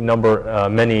finitely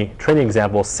many training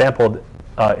examples sampled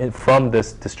from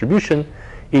this distribution.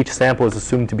 Each sample is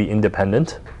assumed to be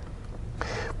independent.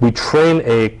 We train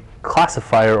a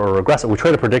classifier or regressor. We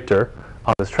train a predictor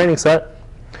on this training set.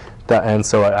 And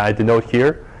so I denote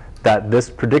here that this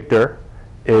predictor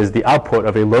is the output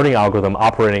of a learning algorithm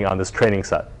operating on this training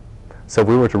set. So if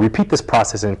we were to repeat this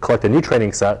process and collect a new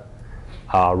training set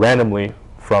randomly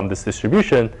from this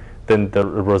distribution, then the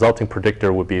resulting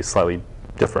predictor would be slightly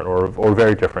different or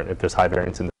very different if there's high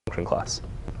variance in the function class.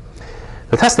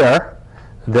 The test error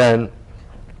then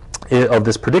of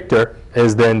this predictor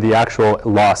is then the actual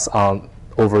loss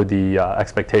over the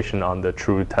expectation on the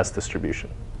true test distribution.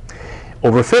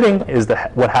 Overfitting is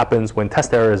what happens when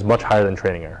test error is much higher than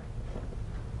training error.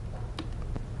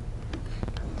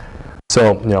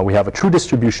 So we have a true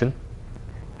distribution,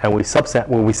 and we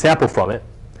sample from it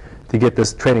to get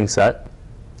this training set.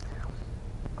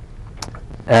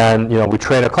 And we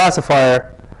train a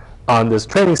classifier on this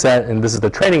training set, and this is the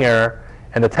training error,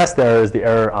 and the test error is the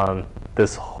error on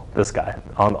this guy,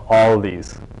 on all of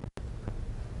these.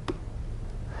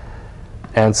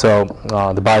 And so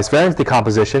the bias variance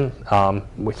decomposition,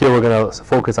 here we're going to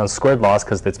focus on squared loss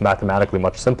because it's mathematically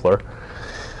much simpler.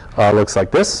 Looks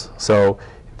like this. So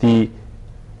we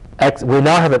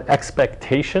now have an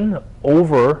expectation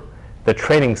over the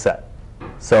training set.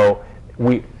 So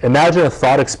we imagine a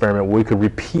thought experiment where we could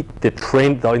repeat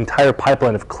the entire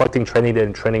pipeline of collecting training data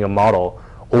and training a model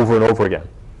over and over again.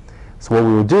 So what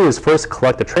we will do is first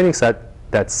collect a training set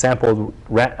that sampled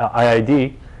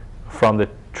IID from the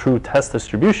true test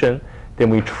distribution. Then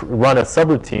we run a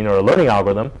subroutine or a learning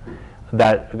algorithm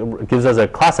that gives us a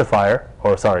classifier,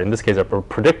 or sorry, in this case, a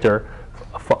predictor,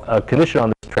 a condition on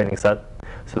this training set.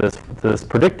 So this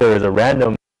predictor is a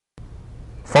random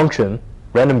function,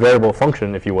 random variable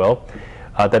function, if you will,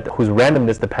 whose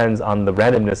randomness depends on the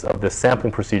randomness of the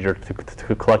sampling procedure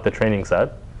to collect the training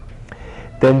set.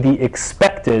 Then the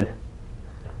expected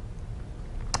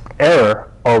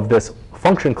error of this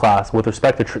function class with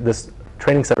respect to this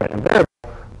training set random variable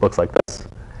looks like this.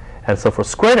 And so for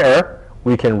squared error,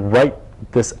 we can write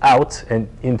this out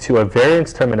into a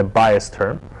variance term and a bias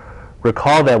term.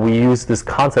 Recall that we use this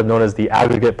concept known as the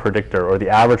aggregate predictor or the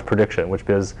average prediction, which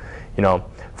is,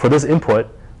 for this input,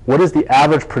 what is the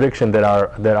average prediction that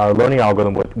our learning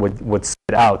algorithm would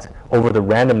spit out over the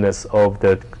randomness of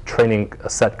the training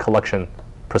set collection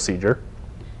procedure?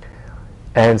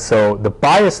 And so the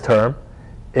bias term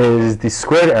is the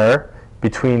squared error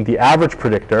between the average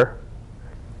predictor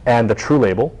and the true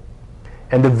label.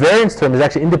 And the variance term is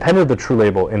actually independent of the true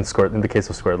label in the case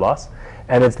of squared loss.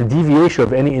 And it's the deviation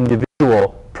of any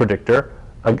individual predictor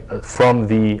from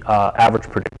the average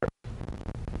predictor.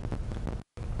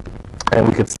 And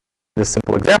we could see this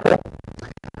simple example.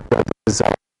 This is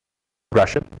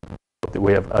regression.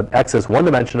 We have x is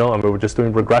one-dimensional, and we were just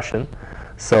doing regression.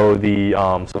 So the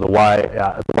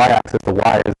y-axis, the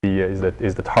y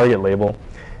is the target label,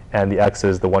 and the x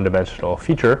is the one-dimensional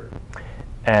feature.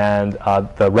 And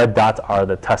the red dots are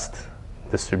the test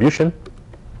distribution.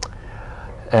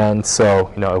 And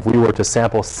so, if we were to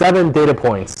sample 7 data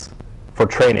points for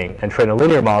training and train a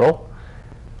linear model,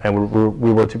 and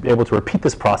we were to be able to repeat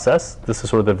this process, this is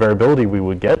sort of the variability we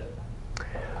would get.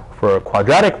 For a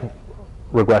quadratic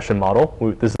regression model,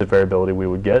 this is the variability we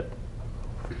would get.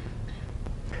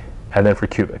 And then for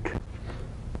cubic.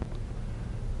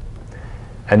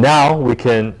 And now we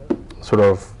can sort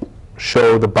of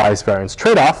show the bias variance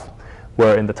trade-off,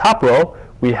 where in the top row,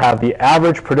 we have the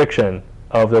average prediction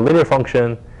of the linear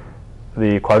function,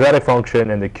 the quadratic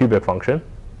function, and the cubic function.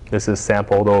 This is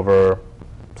sampled over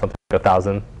something like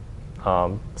 1,000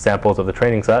 samples of the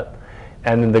training set.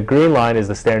 And then the green line is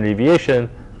the standard deviation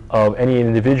of any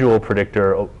individual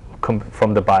predictor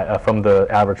from the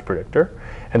average predictor.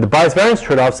 And the bias variance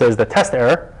trade-off says the test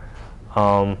error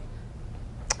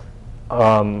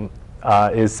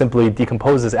is simply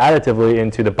decomposes additively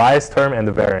into the bias term and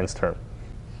the variance term.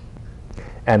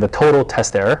 And the total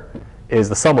test error is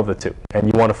the sum of the two. And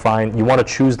you want to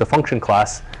choose the function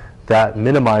class that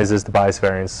minimizes the bias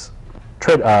variance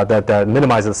that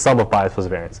minimizes the sum of bias plus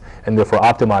variance, and therefore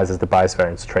optimizes the bias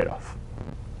variance trade-off.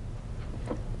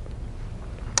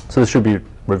 So this should be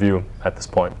review at this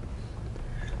point.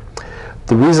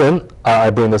 The reason I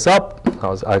bring this up,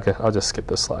 I'll just skip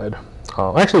this slide.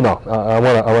 Actually, no, I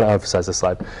want to emphasize this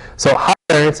slide. So high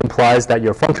variance implies that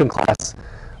your function class,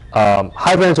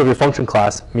 high variance of your function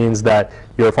class means that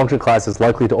your function class is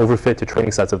likely to overfit to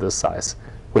training sets of this size,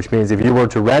 which means if you were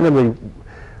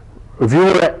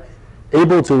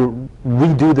able to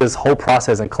redo this whole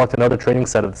process and collect another training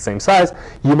set of the same size,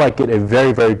 you might get a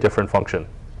very, very different function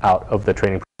out of the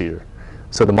training procedure.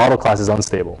 So the model class is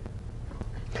unstable.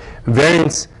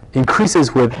 Variance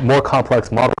increases with more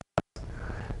complex model class,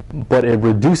 but it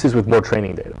reduces with more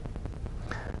training data.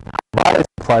 Bias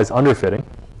implies underfitting.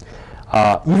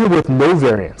 Even with no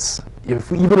variance,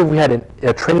 even if we had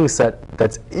a training set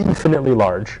that's infinitely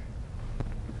large,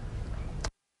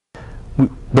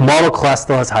 the model class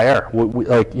still has high error.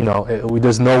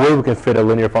 There's no way we can fit a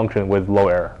linear function with low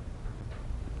error,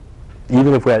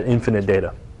 even if we had infinite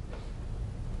data.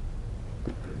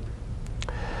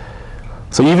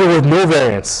 So even with no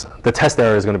variance, the test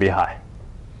error is going to be high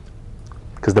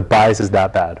because the bias is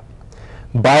that bad.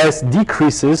 Bias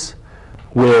decreases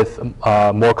with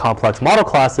more complex model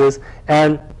classes,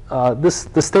 and this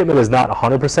statement is not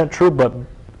 100% true, but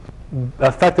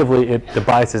effectively the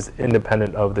bias is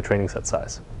independent of the training set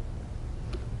size.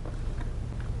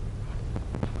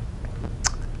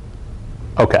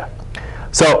 Okay,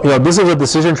 so this is a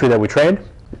decision tree that we trained,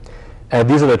 and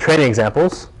these are the training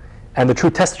examples. And the true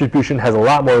test distribution has a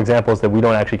lot more examples that we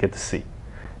don't actually get to see.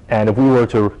 And if we were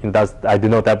to, I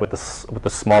denote that with the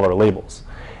smaller labels.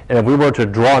 And if we were to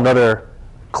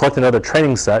collect another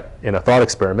training set in a thought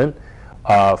experiment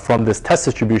from this test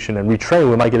distribution and retrain,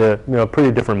 we might get a pretty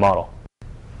different model.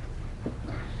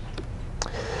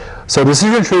 So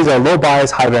decision trees are low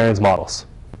bias, high variance models,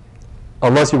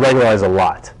 unless you regularize a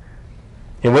lot.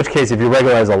 In which case, if you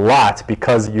regularize a lot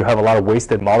because you have a lot of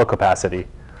wasted model capacity,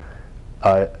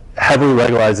 heavily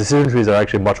regularized decision trees are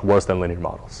actually much worse than linear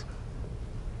models.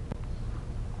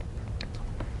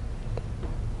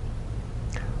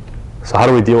 So how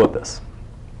do we deal with this?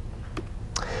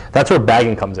 That's where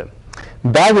bagging comes in.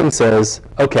 Bagging says,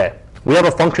 okay, we have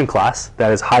a function class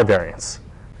that is high variance,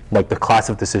 like the class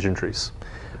of decision trees.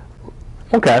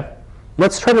 Okay,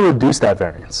 let's try to reduce that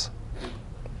variance.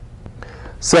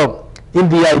 So in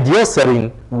the ideal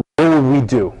setting, what would we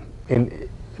do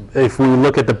if we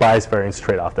look at the bias variance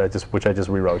trade-off which I just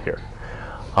rewrote here?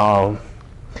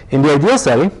 In the ideal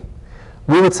setting,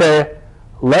 we would say,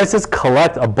 let's just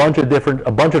collect a bunch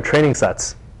of training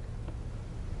sets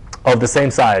of the same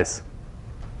size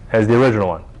as the original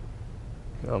one,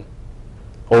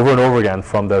 over and over again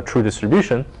from the true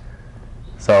distribution.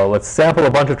 So let's sample a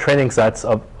bunch of training sets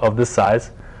of this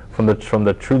size from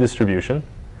the true distribution.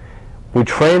 We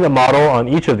train a model on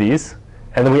each of these,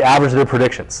 and then we average their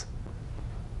predictions.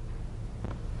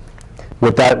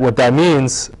 What that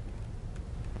means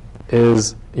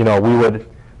is, we would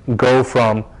go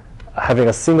from having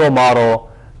a single model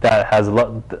that has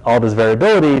all this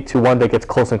variability to one that gets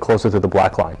closer and closer to the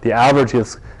black line. The average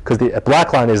is, because the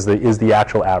black line is the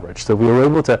actual average. So if we were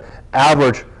able to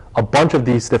average a bunch of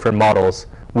these different models,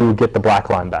 we would get the black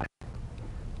line back.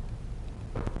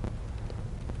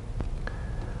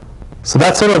 So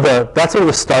that's sort of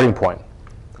the starting point.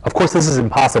 Of course, this is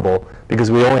impossible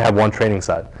because we only have one training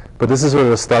set. But this is sort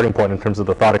of the starting point in terms of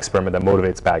the thought experiment that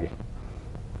motivates bagging.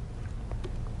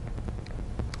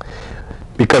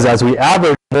 Because as we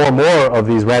average more and more of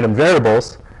these random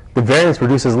variables, the variance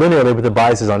reduces linearly, but the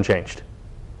bias is unchanged.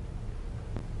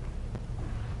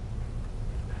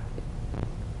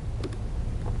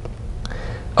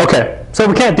 Okay, so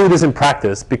we can't do this in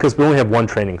practice because we only have one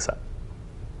training set.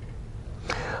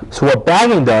 So what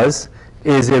bagging does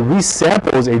is it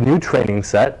resamples a new training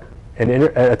set,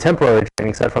 a temporary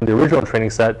training set from the original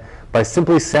training set by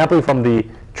simply sampling from the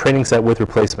training set with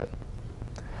replacement.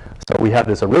 So we have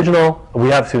this original, we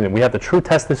have the true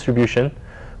test distribution.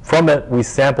 From it, we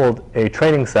sampled a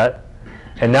training set.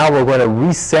 And now we're going to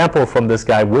resample from this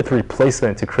guy with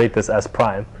replacement to create this S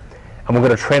prime. And we're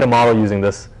going to train a model using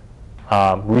this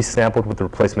resampled with the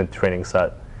replacement training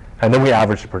set. And then we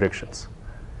average the predictions.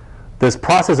 This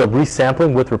process of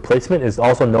resampling with replacement is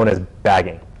also known as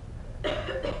bagging.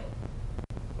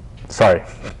 Sorry.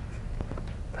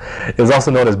 It's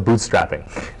also known as bootstrapping.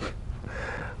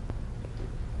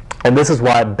 And this is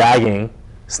why bagging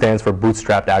stands for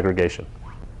bootstrapped aggregation.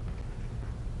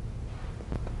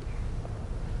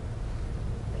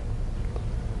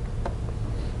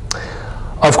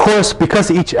 Of course, because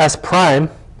each S prime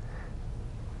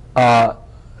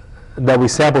that we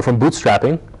sample from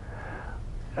bootstrapping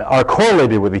are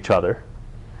correlated with each other,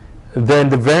 then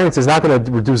the variance is not going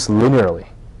to reduce linearly.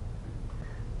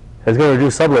 It's going to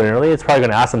reduce sublinearly. It's probably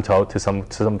going to asymptote to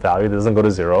some value that doesn't go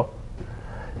to 0.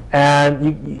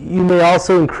 And you may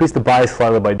also increase the bias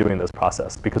slightly by doing this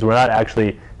process, because we're not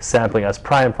actually sampling S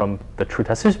prime from the true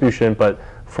test distribution, but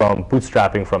from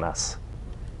bootstrapping from S.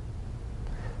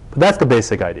 But that's the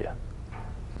basic idea.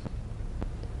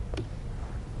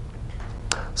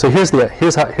 So here's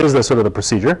the sort of the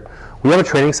procedure. We have a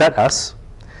training set S.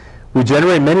 We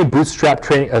generate many bootstrap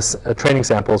training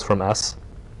samples from S.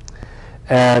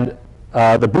 And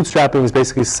the bootstrapping is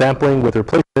basically sampling with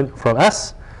replacement from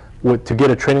S to get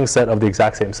a training set of the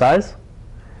exact same size.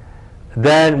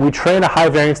 Then we train a high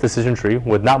variance decision tree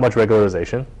with not much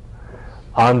regularization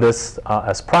on this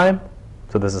S prime.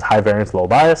 So this is high variance, low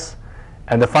bias.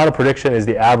 And the final prediction is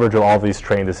the average of all of these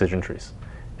trained decision trees.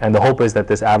 And the hope is that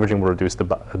this averaging will reduce the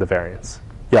variance.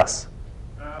 Yes?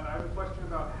 I have a question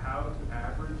about how to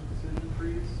average decision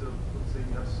trees. So let's say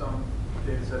you have some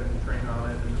data set and you train on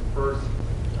it, and the first,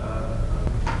 I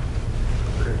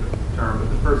forget the term, but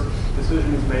the first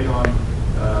decision is made on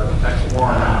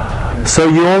X1. So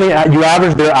you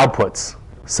average their outputs.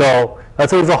 So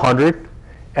let's say it's 100,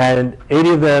 and 80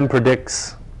 of them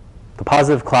predicts the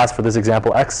positive class for this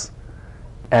example X,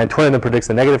 and 20 of them predicts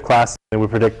the negative class, and we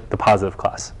predict the positive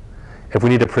class. If we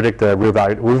need to predict the real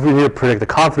value, if we need to predict the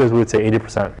confidence, we would say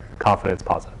 80% confidence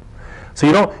positive. So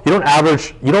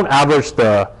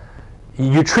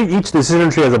you treat each decision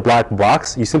tree as a black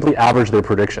box. You simply average their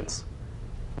predictions.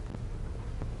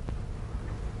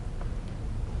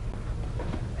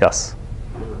 Yes.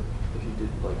 If you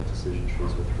did like decision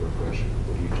trees with regression,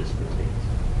 would you just retain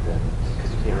them?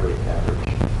 Because you can't really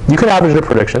average. You can average their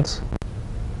predictions.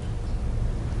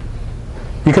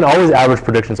 You can always average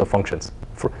predictions of functions.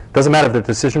 Doesn't matter if they're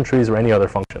decision trees or any other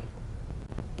function.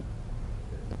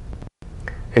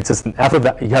 It's just an f of,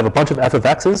 you have a bunch of f of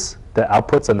x's that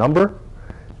outputs a number,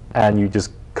 and you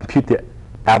just compute the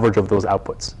average of those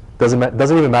outputs. Doesn't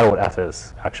even matter what f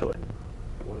is, actually.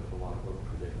 What if a lot of them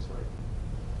predicts like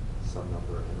some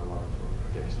number and a lot of them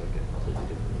predicts like a completely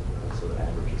different number, so the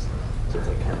average is, so it's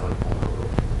like kind of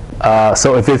like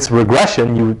So if it's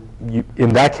regression, you in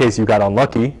that case you got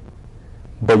unlucky,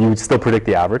 but you would still predict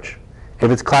the average. If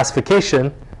it's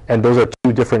classification, and those are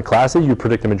two different classes, you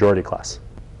predict the majority class.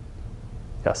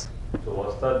 Yes? So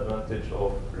what's the advantage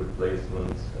of replacement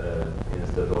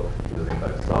instead of using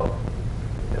like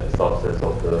subsets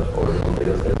of the original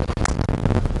data set?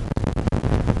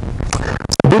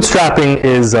 Bootstrapping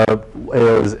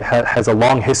has a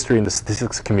long history in the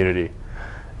statistics community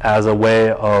as a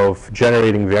way of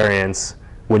generating variance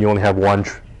when you only have one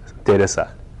data set.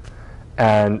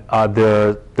 And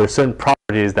there are certain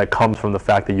properties that come from the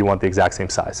fact that you want the exact same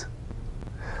size.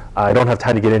 I don't have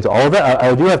time to get into all of it.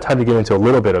 I do have time to get into a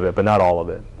little bit of it, but not all of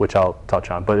it, which I'll touch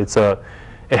on. But it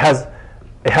has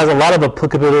a lot of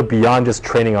applicability beyond just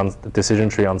training on decision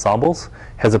tree ensembles. It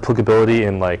has applicability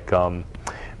in like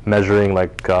measuring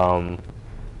like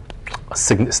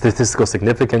statistical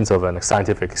significance of a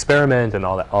scientific experiment and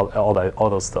all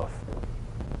those stuff.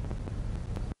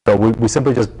 So we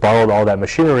simply just borrowed all that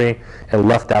machinery and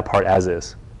left that part as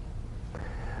is.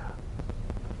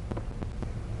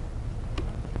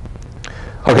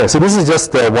 Okay, so this is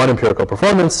just one empirical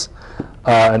performance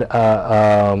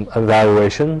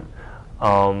evaluation.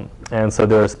 And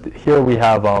so here we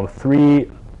have three,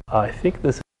 I think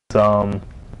this is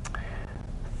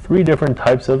 3 different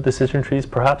types of decision trees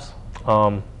perhaps.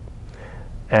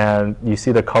 And you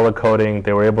see the color coding,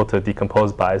 they were able to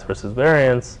decompose bias versus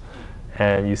variance.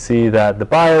 And you see that the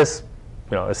bias,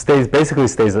 it basically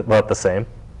stays about the same.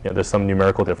 There's some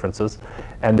numerical differences.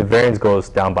 And the variance goes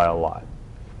down by a lot.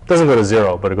 It doesn't go to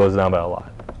 0, but it goes down by a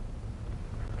lot.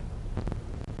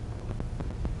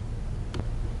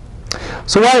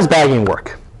 So why does bagging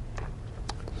work?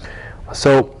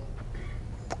 So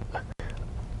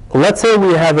let's say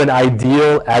we have an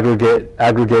ideal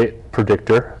aggregate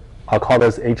predictor. I'll call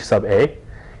this H sub A.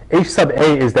 H sub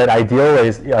A is that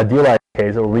idealized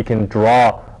case where we can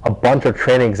draw a bunch of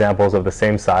training examples of the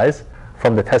same size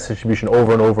from the test distribution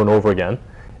over and over and over again,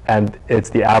 and it's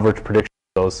the average prediction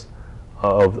of those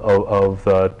of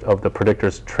the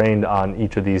predictors trained on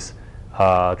each of these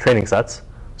training sets.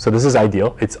 So this is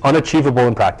ideal. It's unachievable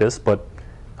in practice, but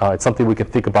it's something we can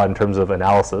think about in terms of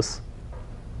analysis.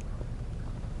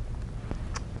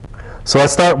 So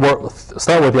let's start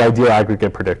with the ideal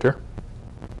aggregate predictor.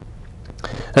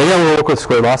 And again, we'll work with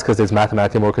square loss because it's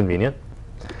mathematically more convenient.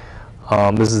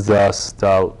 This is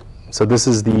the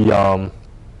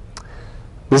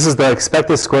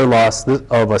expected square loss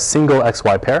of a single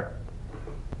XY pair.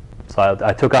 So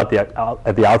I took out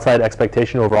the outside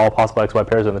expectation over all possible XY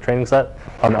pairs in the training set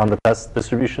on the test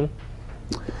distribution.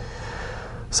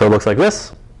 So it looks like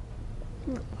this.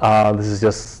 This is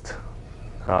just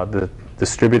the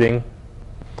distributing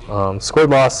squared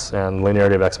loss and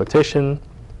linearity of expectation.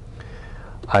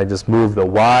 I just move the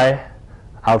y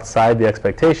outside the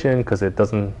expectation because it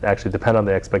doesn't actually depend on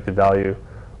the expected value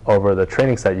over the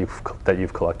training set that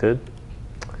you've collected.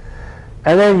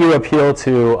 And then you appeal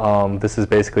to, this is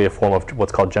basically a form of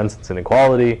what's called Jensen's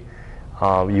inequality.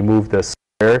 You move the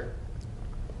square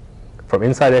from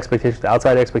inside expectation to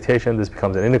outside expectation. This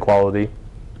becomes an inequality,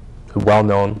 a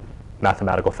well-known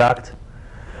mathematical fact.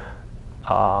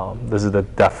 This is the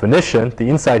definition. The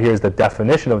inside here is the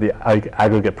definition of the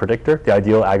aggregate predictor, the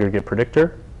ideal aggregate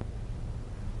predictor.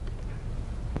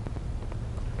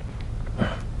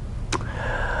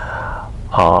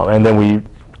 And then we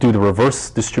do the reverse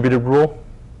distributed rule,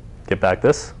 get back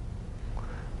this.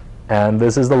 And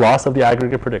this is the loss of the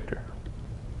aggregate predictor.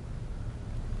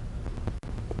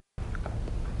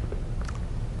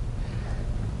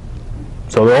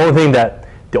 So the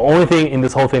only thing in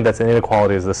this whole thing that's an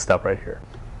inequality is this step right here.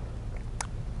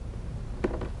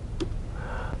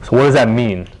 So what does that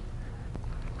mean?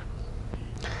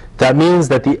 That means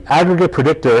that the aggregate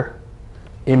predictor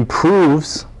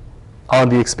improves on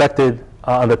the expected,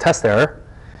 on the test error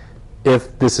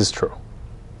if this is true.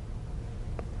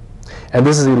 And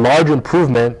this is a large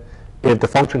improvement if the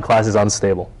function class is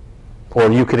unstable.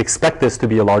 Or you could expect this to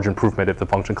be a large improvement if the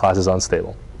function class is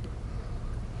unstable.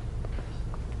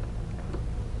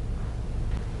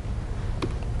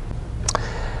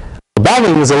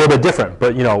 Bagging is a little bit different,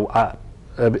 but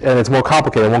and it's more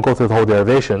complicated. I won't go through the whole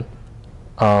derivation.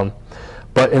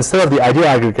 But instead of the ideal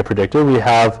aggregate predictor, we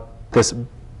have this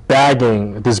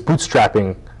bagging, this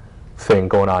bootstrapping thing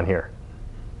going on here.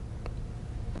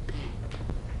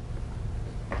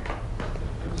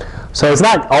 So it's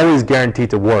not always guaranteed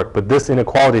to work, but this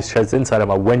inequality sheds insight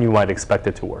about when you might expect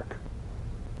it to work.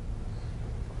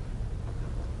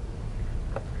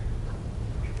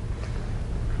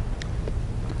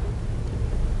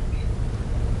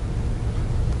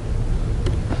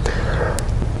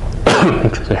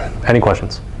 Any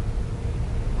questions?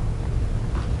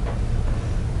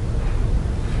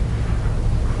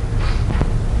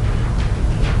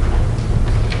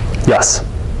 Yes.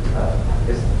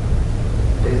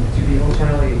 Do people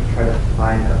generally try to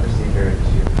find a procedure to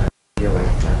kind of deal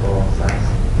with sample size?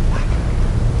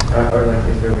 Or like,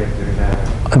 is there a way of doing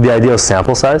that? The ideal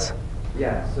sample size?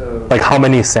 Yeah, so... Like how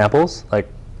many samples? Like.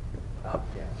 Yeah.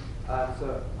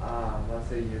 Let's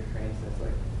say your training set's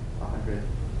like 100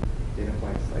 data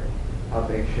points. Like, how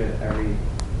big should every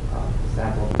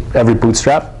sample be? Every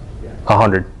bootstrap? Yeah.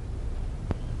 100.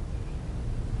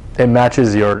 It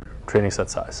matches your training set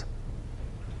size.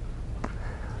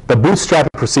 The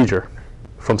bootstrapping procedure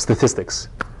from statistics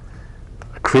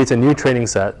creates a new training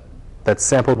set that's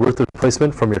sampled with the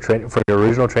replacement from your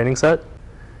original training set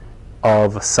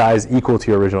of size equal to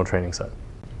your original training set.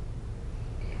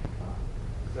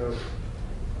 So,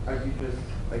 are you just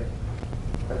like,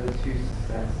 are the two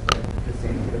sets like the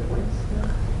same data points?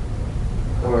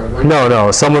 Or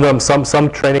No. Some of them, some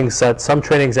training sets, some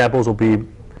training examples will be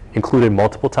included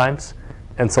multiple times,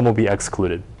 and some will be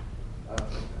excluded.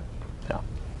 Yeah.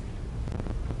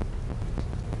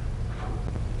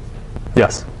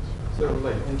 Yes. So,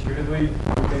 like intuitively,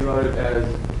 we think about it as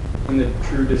in the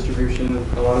true distribution,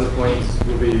 a lot of the points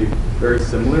will be very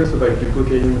similar. So, by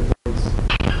duplicating the points,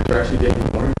 you're actually getting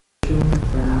more information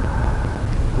from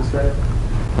this, right?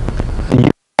 You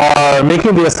are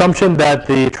making the assumption that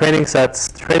the training sets,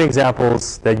 training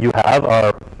examples that you have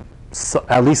are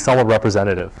at least somewhat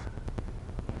representative.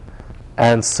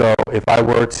 And so if I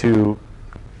were to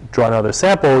draw another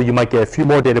sample, you might get a few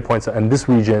more data points in this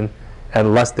region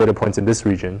and less data points in this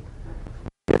region.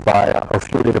 Or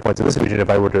fewer data points in this region if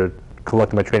I were to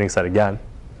collect my training set again.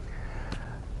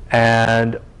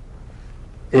 And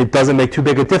it doesn't make too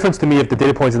big a difference to me if the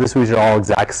data points in this region are all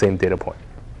exact same data point.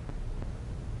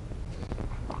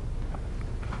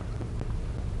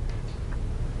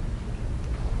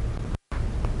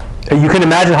 You can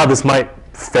imagine how this might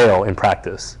fail in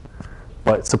practice,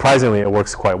 but surprisingly it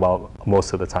works quite well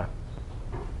most of the time.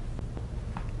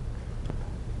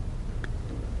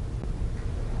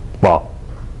 Well,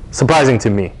 surprising to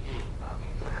me.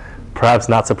 Perhaps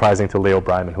not surprising to Leo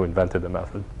Bryman, who invented the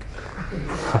method.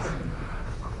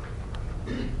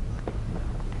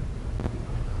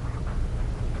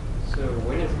 So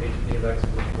when is HP of X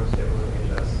most stable in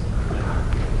HS?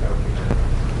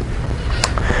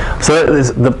 So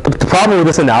the problem with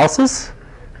this analysis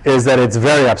is that it's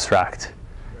very abstract,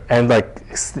 and like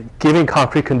giving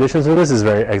concrete conditions for this is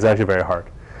actually very hard,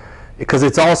 because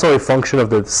it's also a function of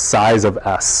the size of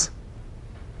S.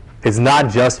 It's not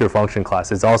just your function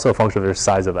class. It's also a function of your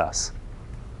size of S.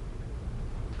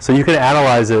 So you can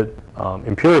analyze it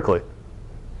empirically.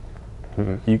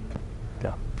 Yeah.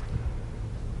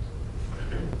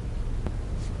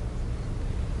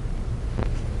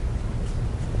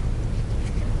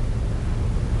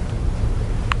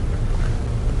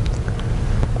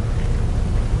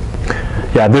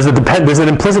 Yeah, there's an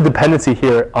implicit dependency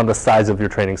here on the size of your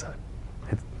training set.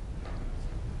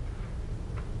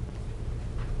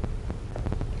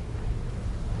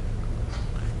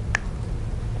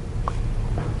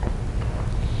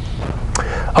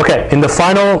 Okay, in the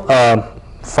final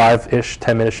 5-ish,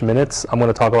 10-ish minutes, I'm going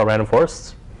to talk about random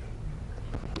forests.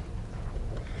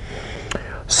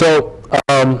 So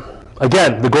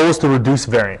again, the goal is to reduce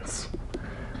variance.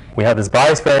 We have this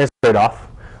bias-variance trade-off.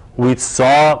 We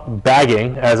saw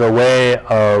bagging as a way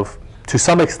of, to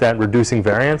some extent, reducing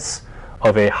variance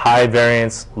of a high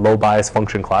variance, low bias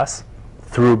function class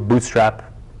through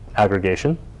bootstrap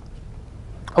aggregation.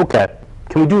 Okay,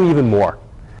 can we do even more?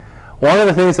 One of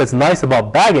the things that's nice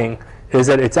about bagging is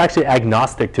that it's actually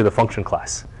agnostic to the function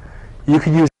class. You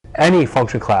could use any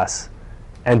function class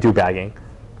and do bagging.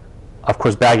 Of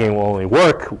course, bagging will only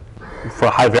work for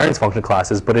high variance function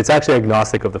classes, but it's actually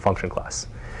agnostic of the function class.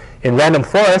 In random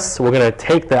forests, we're going to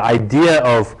take the idea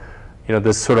of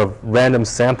this sort of random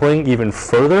sampling even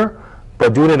further,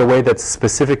 but do it in a way that's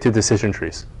specific to decision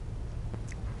trees.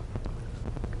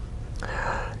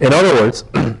 In other words,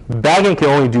 bagging can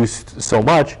only do so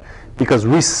much because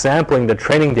resampling the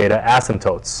training data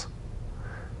asymptotes.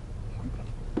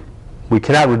 We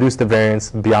cannot reduce the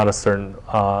variance beyond a certain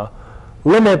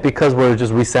limit because we're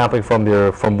just resampling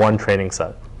from one training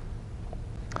set.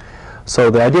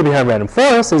 So the idea behind random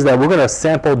forest is that we're going to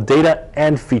sample data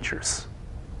and features.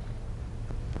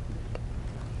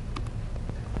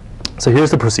 So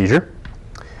here's the procedure.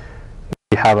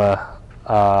 We have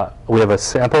a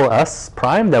sample S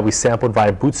prime that we sampled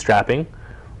via bootstrapping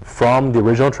from the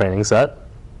original training set.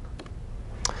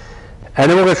 And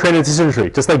then we're going to train a decision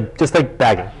tree, just like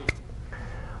bagging.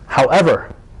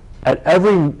 However, at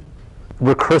every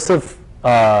recursive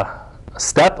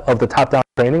step of the top-down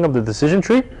training of the decision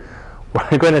tree,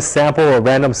 we're going to sample a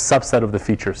random subset of the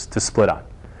features to split on.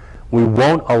 We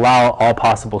won't allow all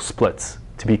possible splits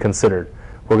to be considered.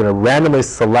 We're going to randomly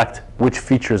select which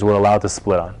features we're allowed to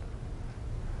split on.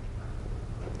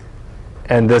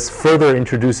 And this further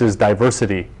introduces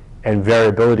diversity and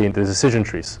variability into decision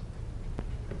trees.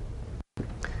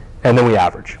 And then we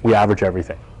average. We average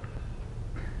everything.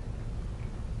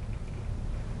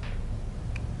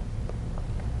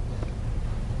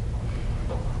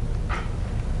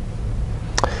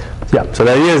 Yeah, so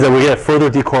the idea is that we get further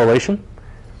decorrelation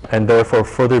and therefore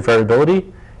further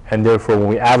variability, and therefore when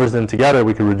we average them together,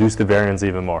 we can reduce the variance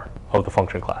even more of the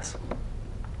function class.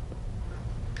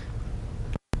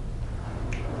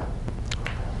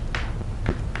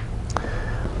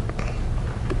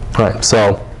 All right,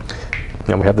 so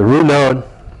we have the root node.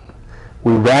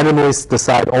 We randomly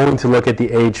decide only to look at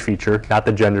the age feature, not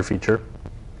the gender feature.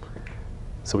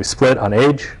 So we split on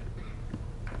age.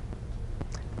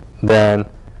 Then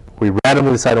we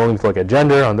randomly decide only to look at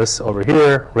gender on this over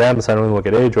here, randomly decide only to look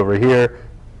at age over here,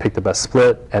 pick the best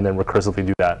split, and then recursively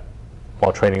do that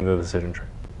while training the decision tree.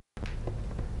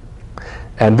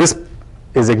 And this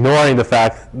is ignoring the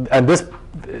fact, and this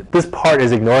part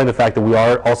is ignoring the fact that we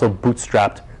are also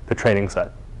bootstrapped the training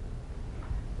set.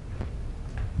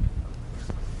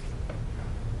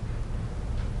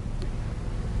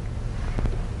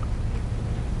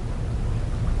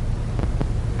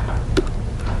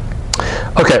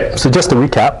 Okay, so just to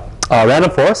recap,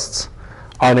 random forests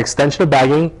are an extension of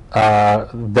bagging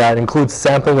that includes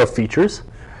sampling of features.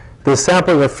 The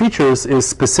sampling of features is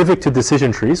specific to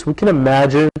decision trees. We can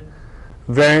imagine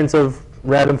variants of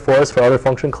random forest for other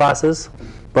function classes,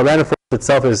 but random forest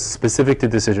itself is specific to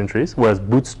decision trees,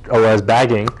 whereas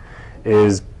bagging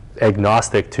is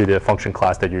agnostic to the function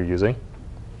class that you're using.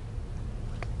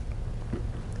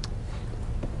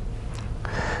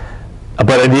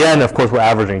 But in the end, of course, we're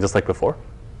averaging just like before.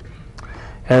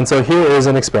 And so here is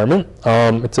an experiment.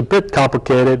 It's a bit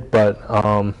complicated, but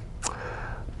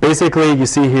basically you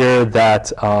see here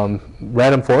that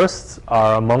random forests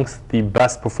are amongst the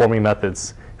best performing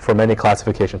methods for many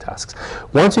classification tasks.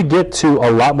 Once you get to a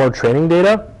lot more training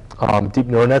data, deep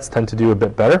neural nets tend to do a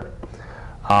bit better.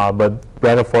 But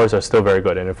random forests are still very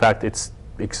good. And in fact,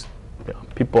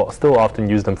 people still often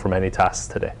use them for many tasks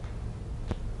today.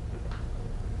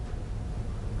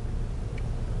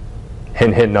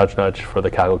 Hint, hint, nudge, nudge for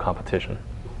the Kaggle competition.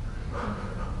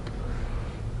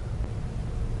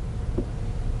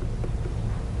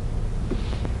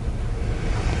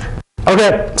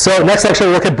 Okay, so next section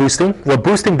we'll look at boosting. What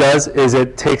boosting does is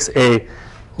it takes a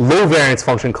low variance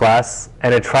function class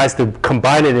and it tries to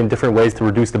combine it in different ways to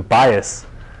reduce the bias,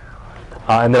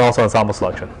 and then also ensemble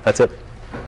selection. That's it.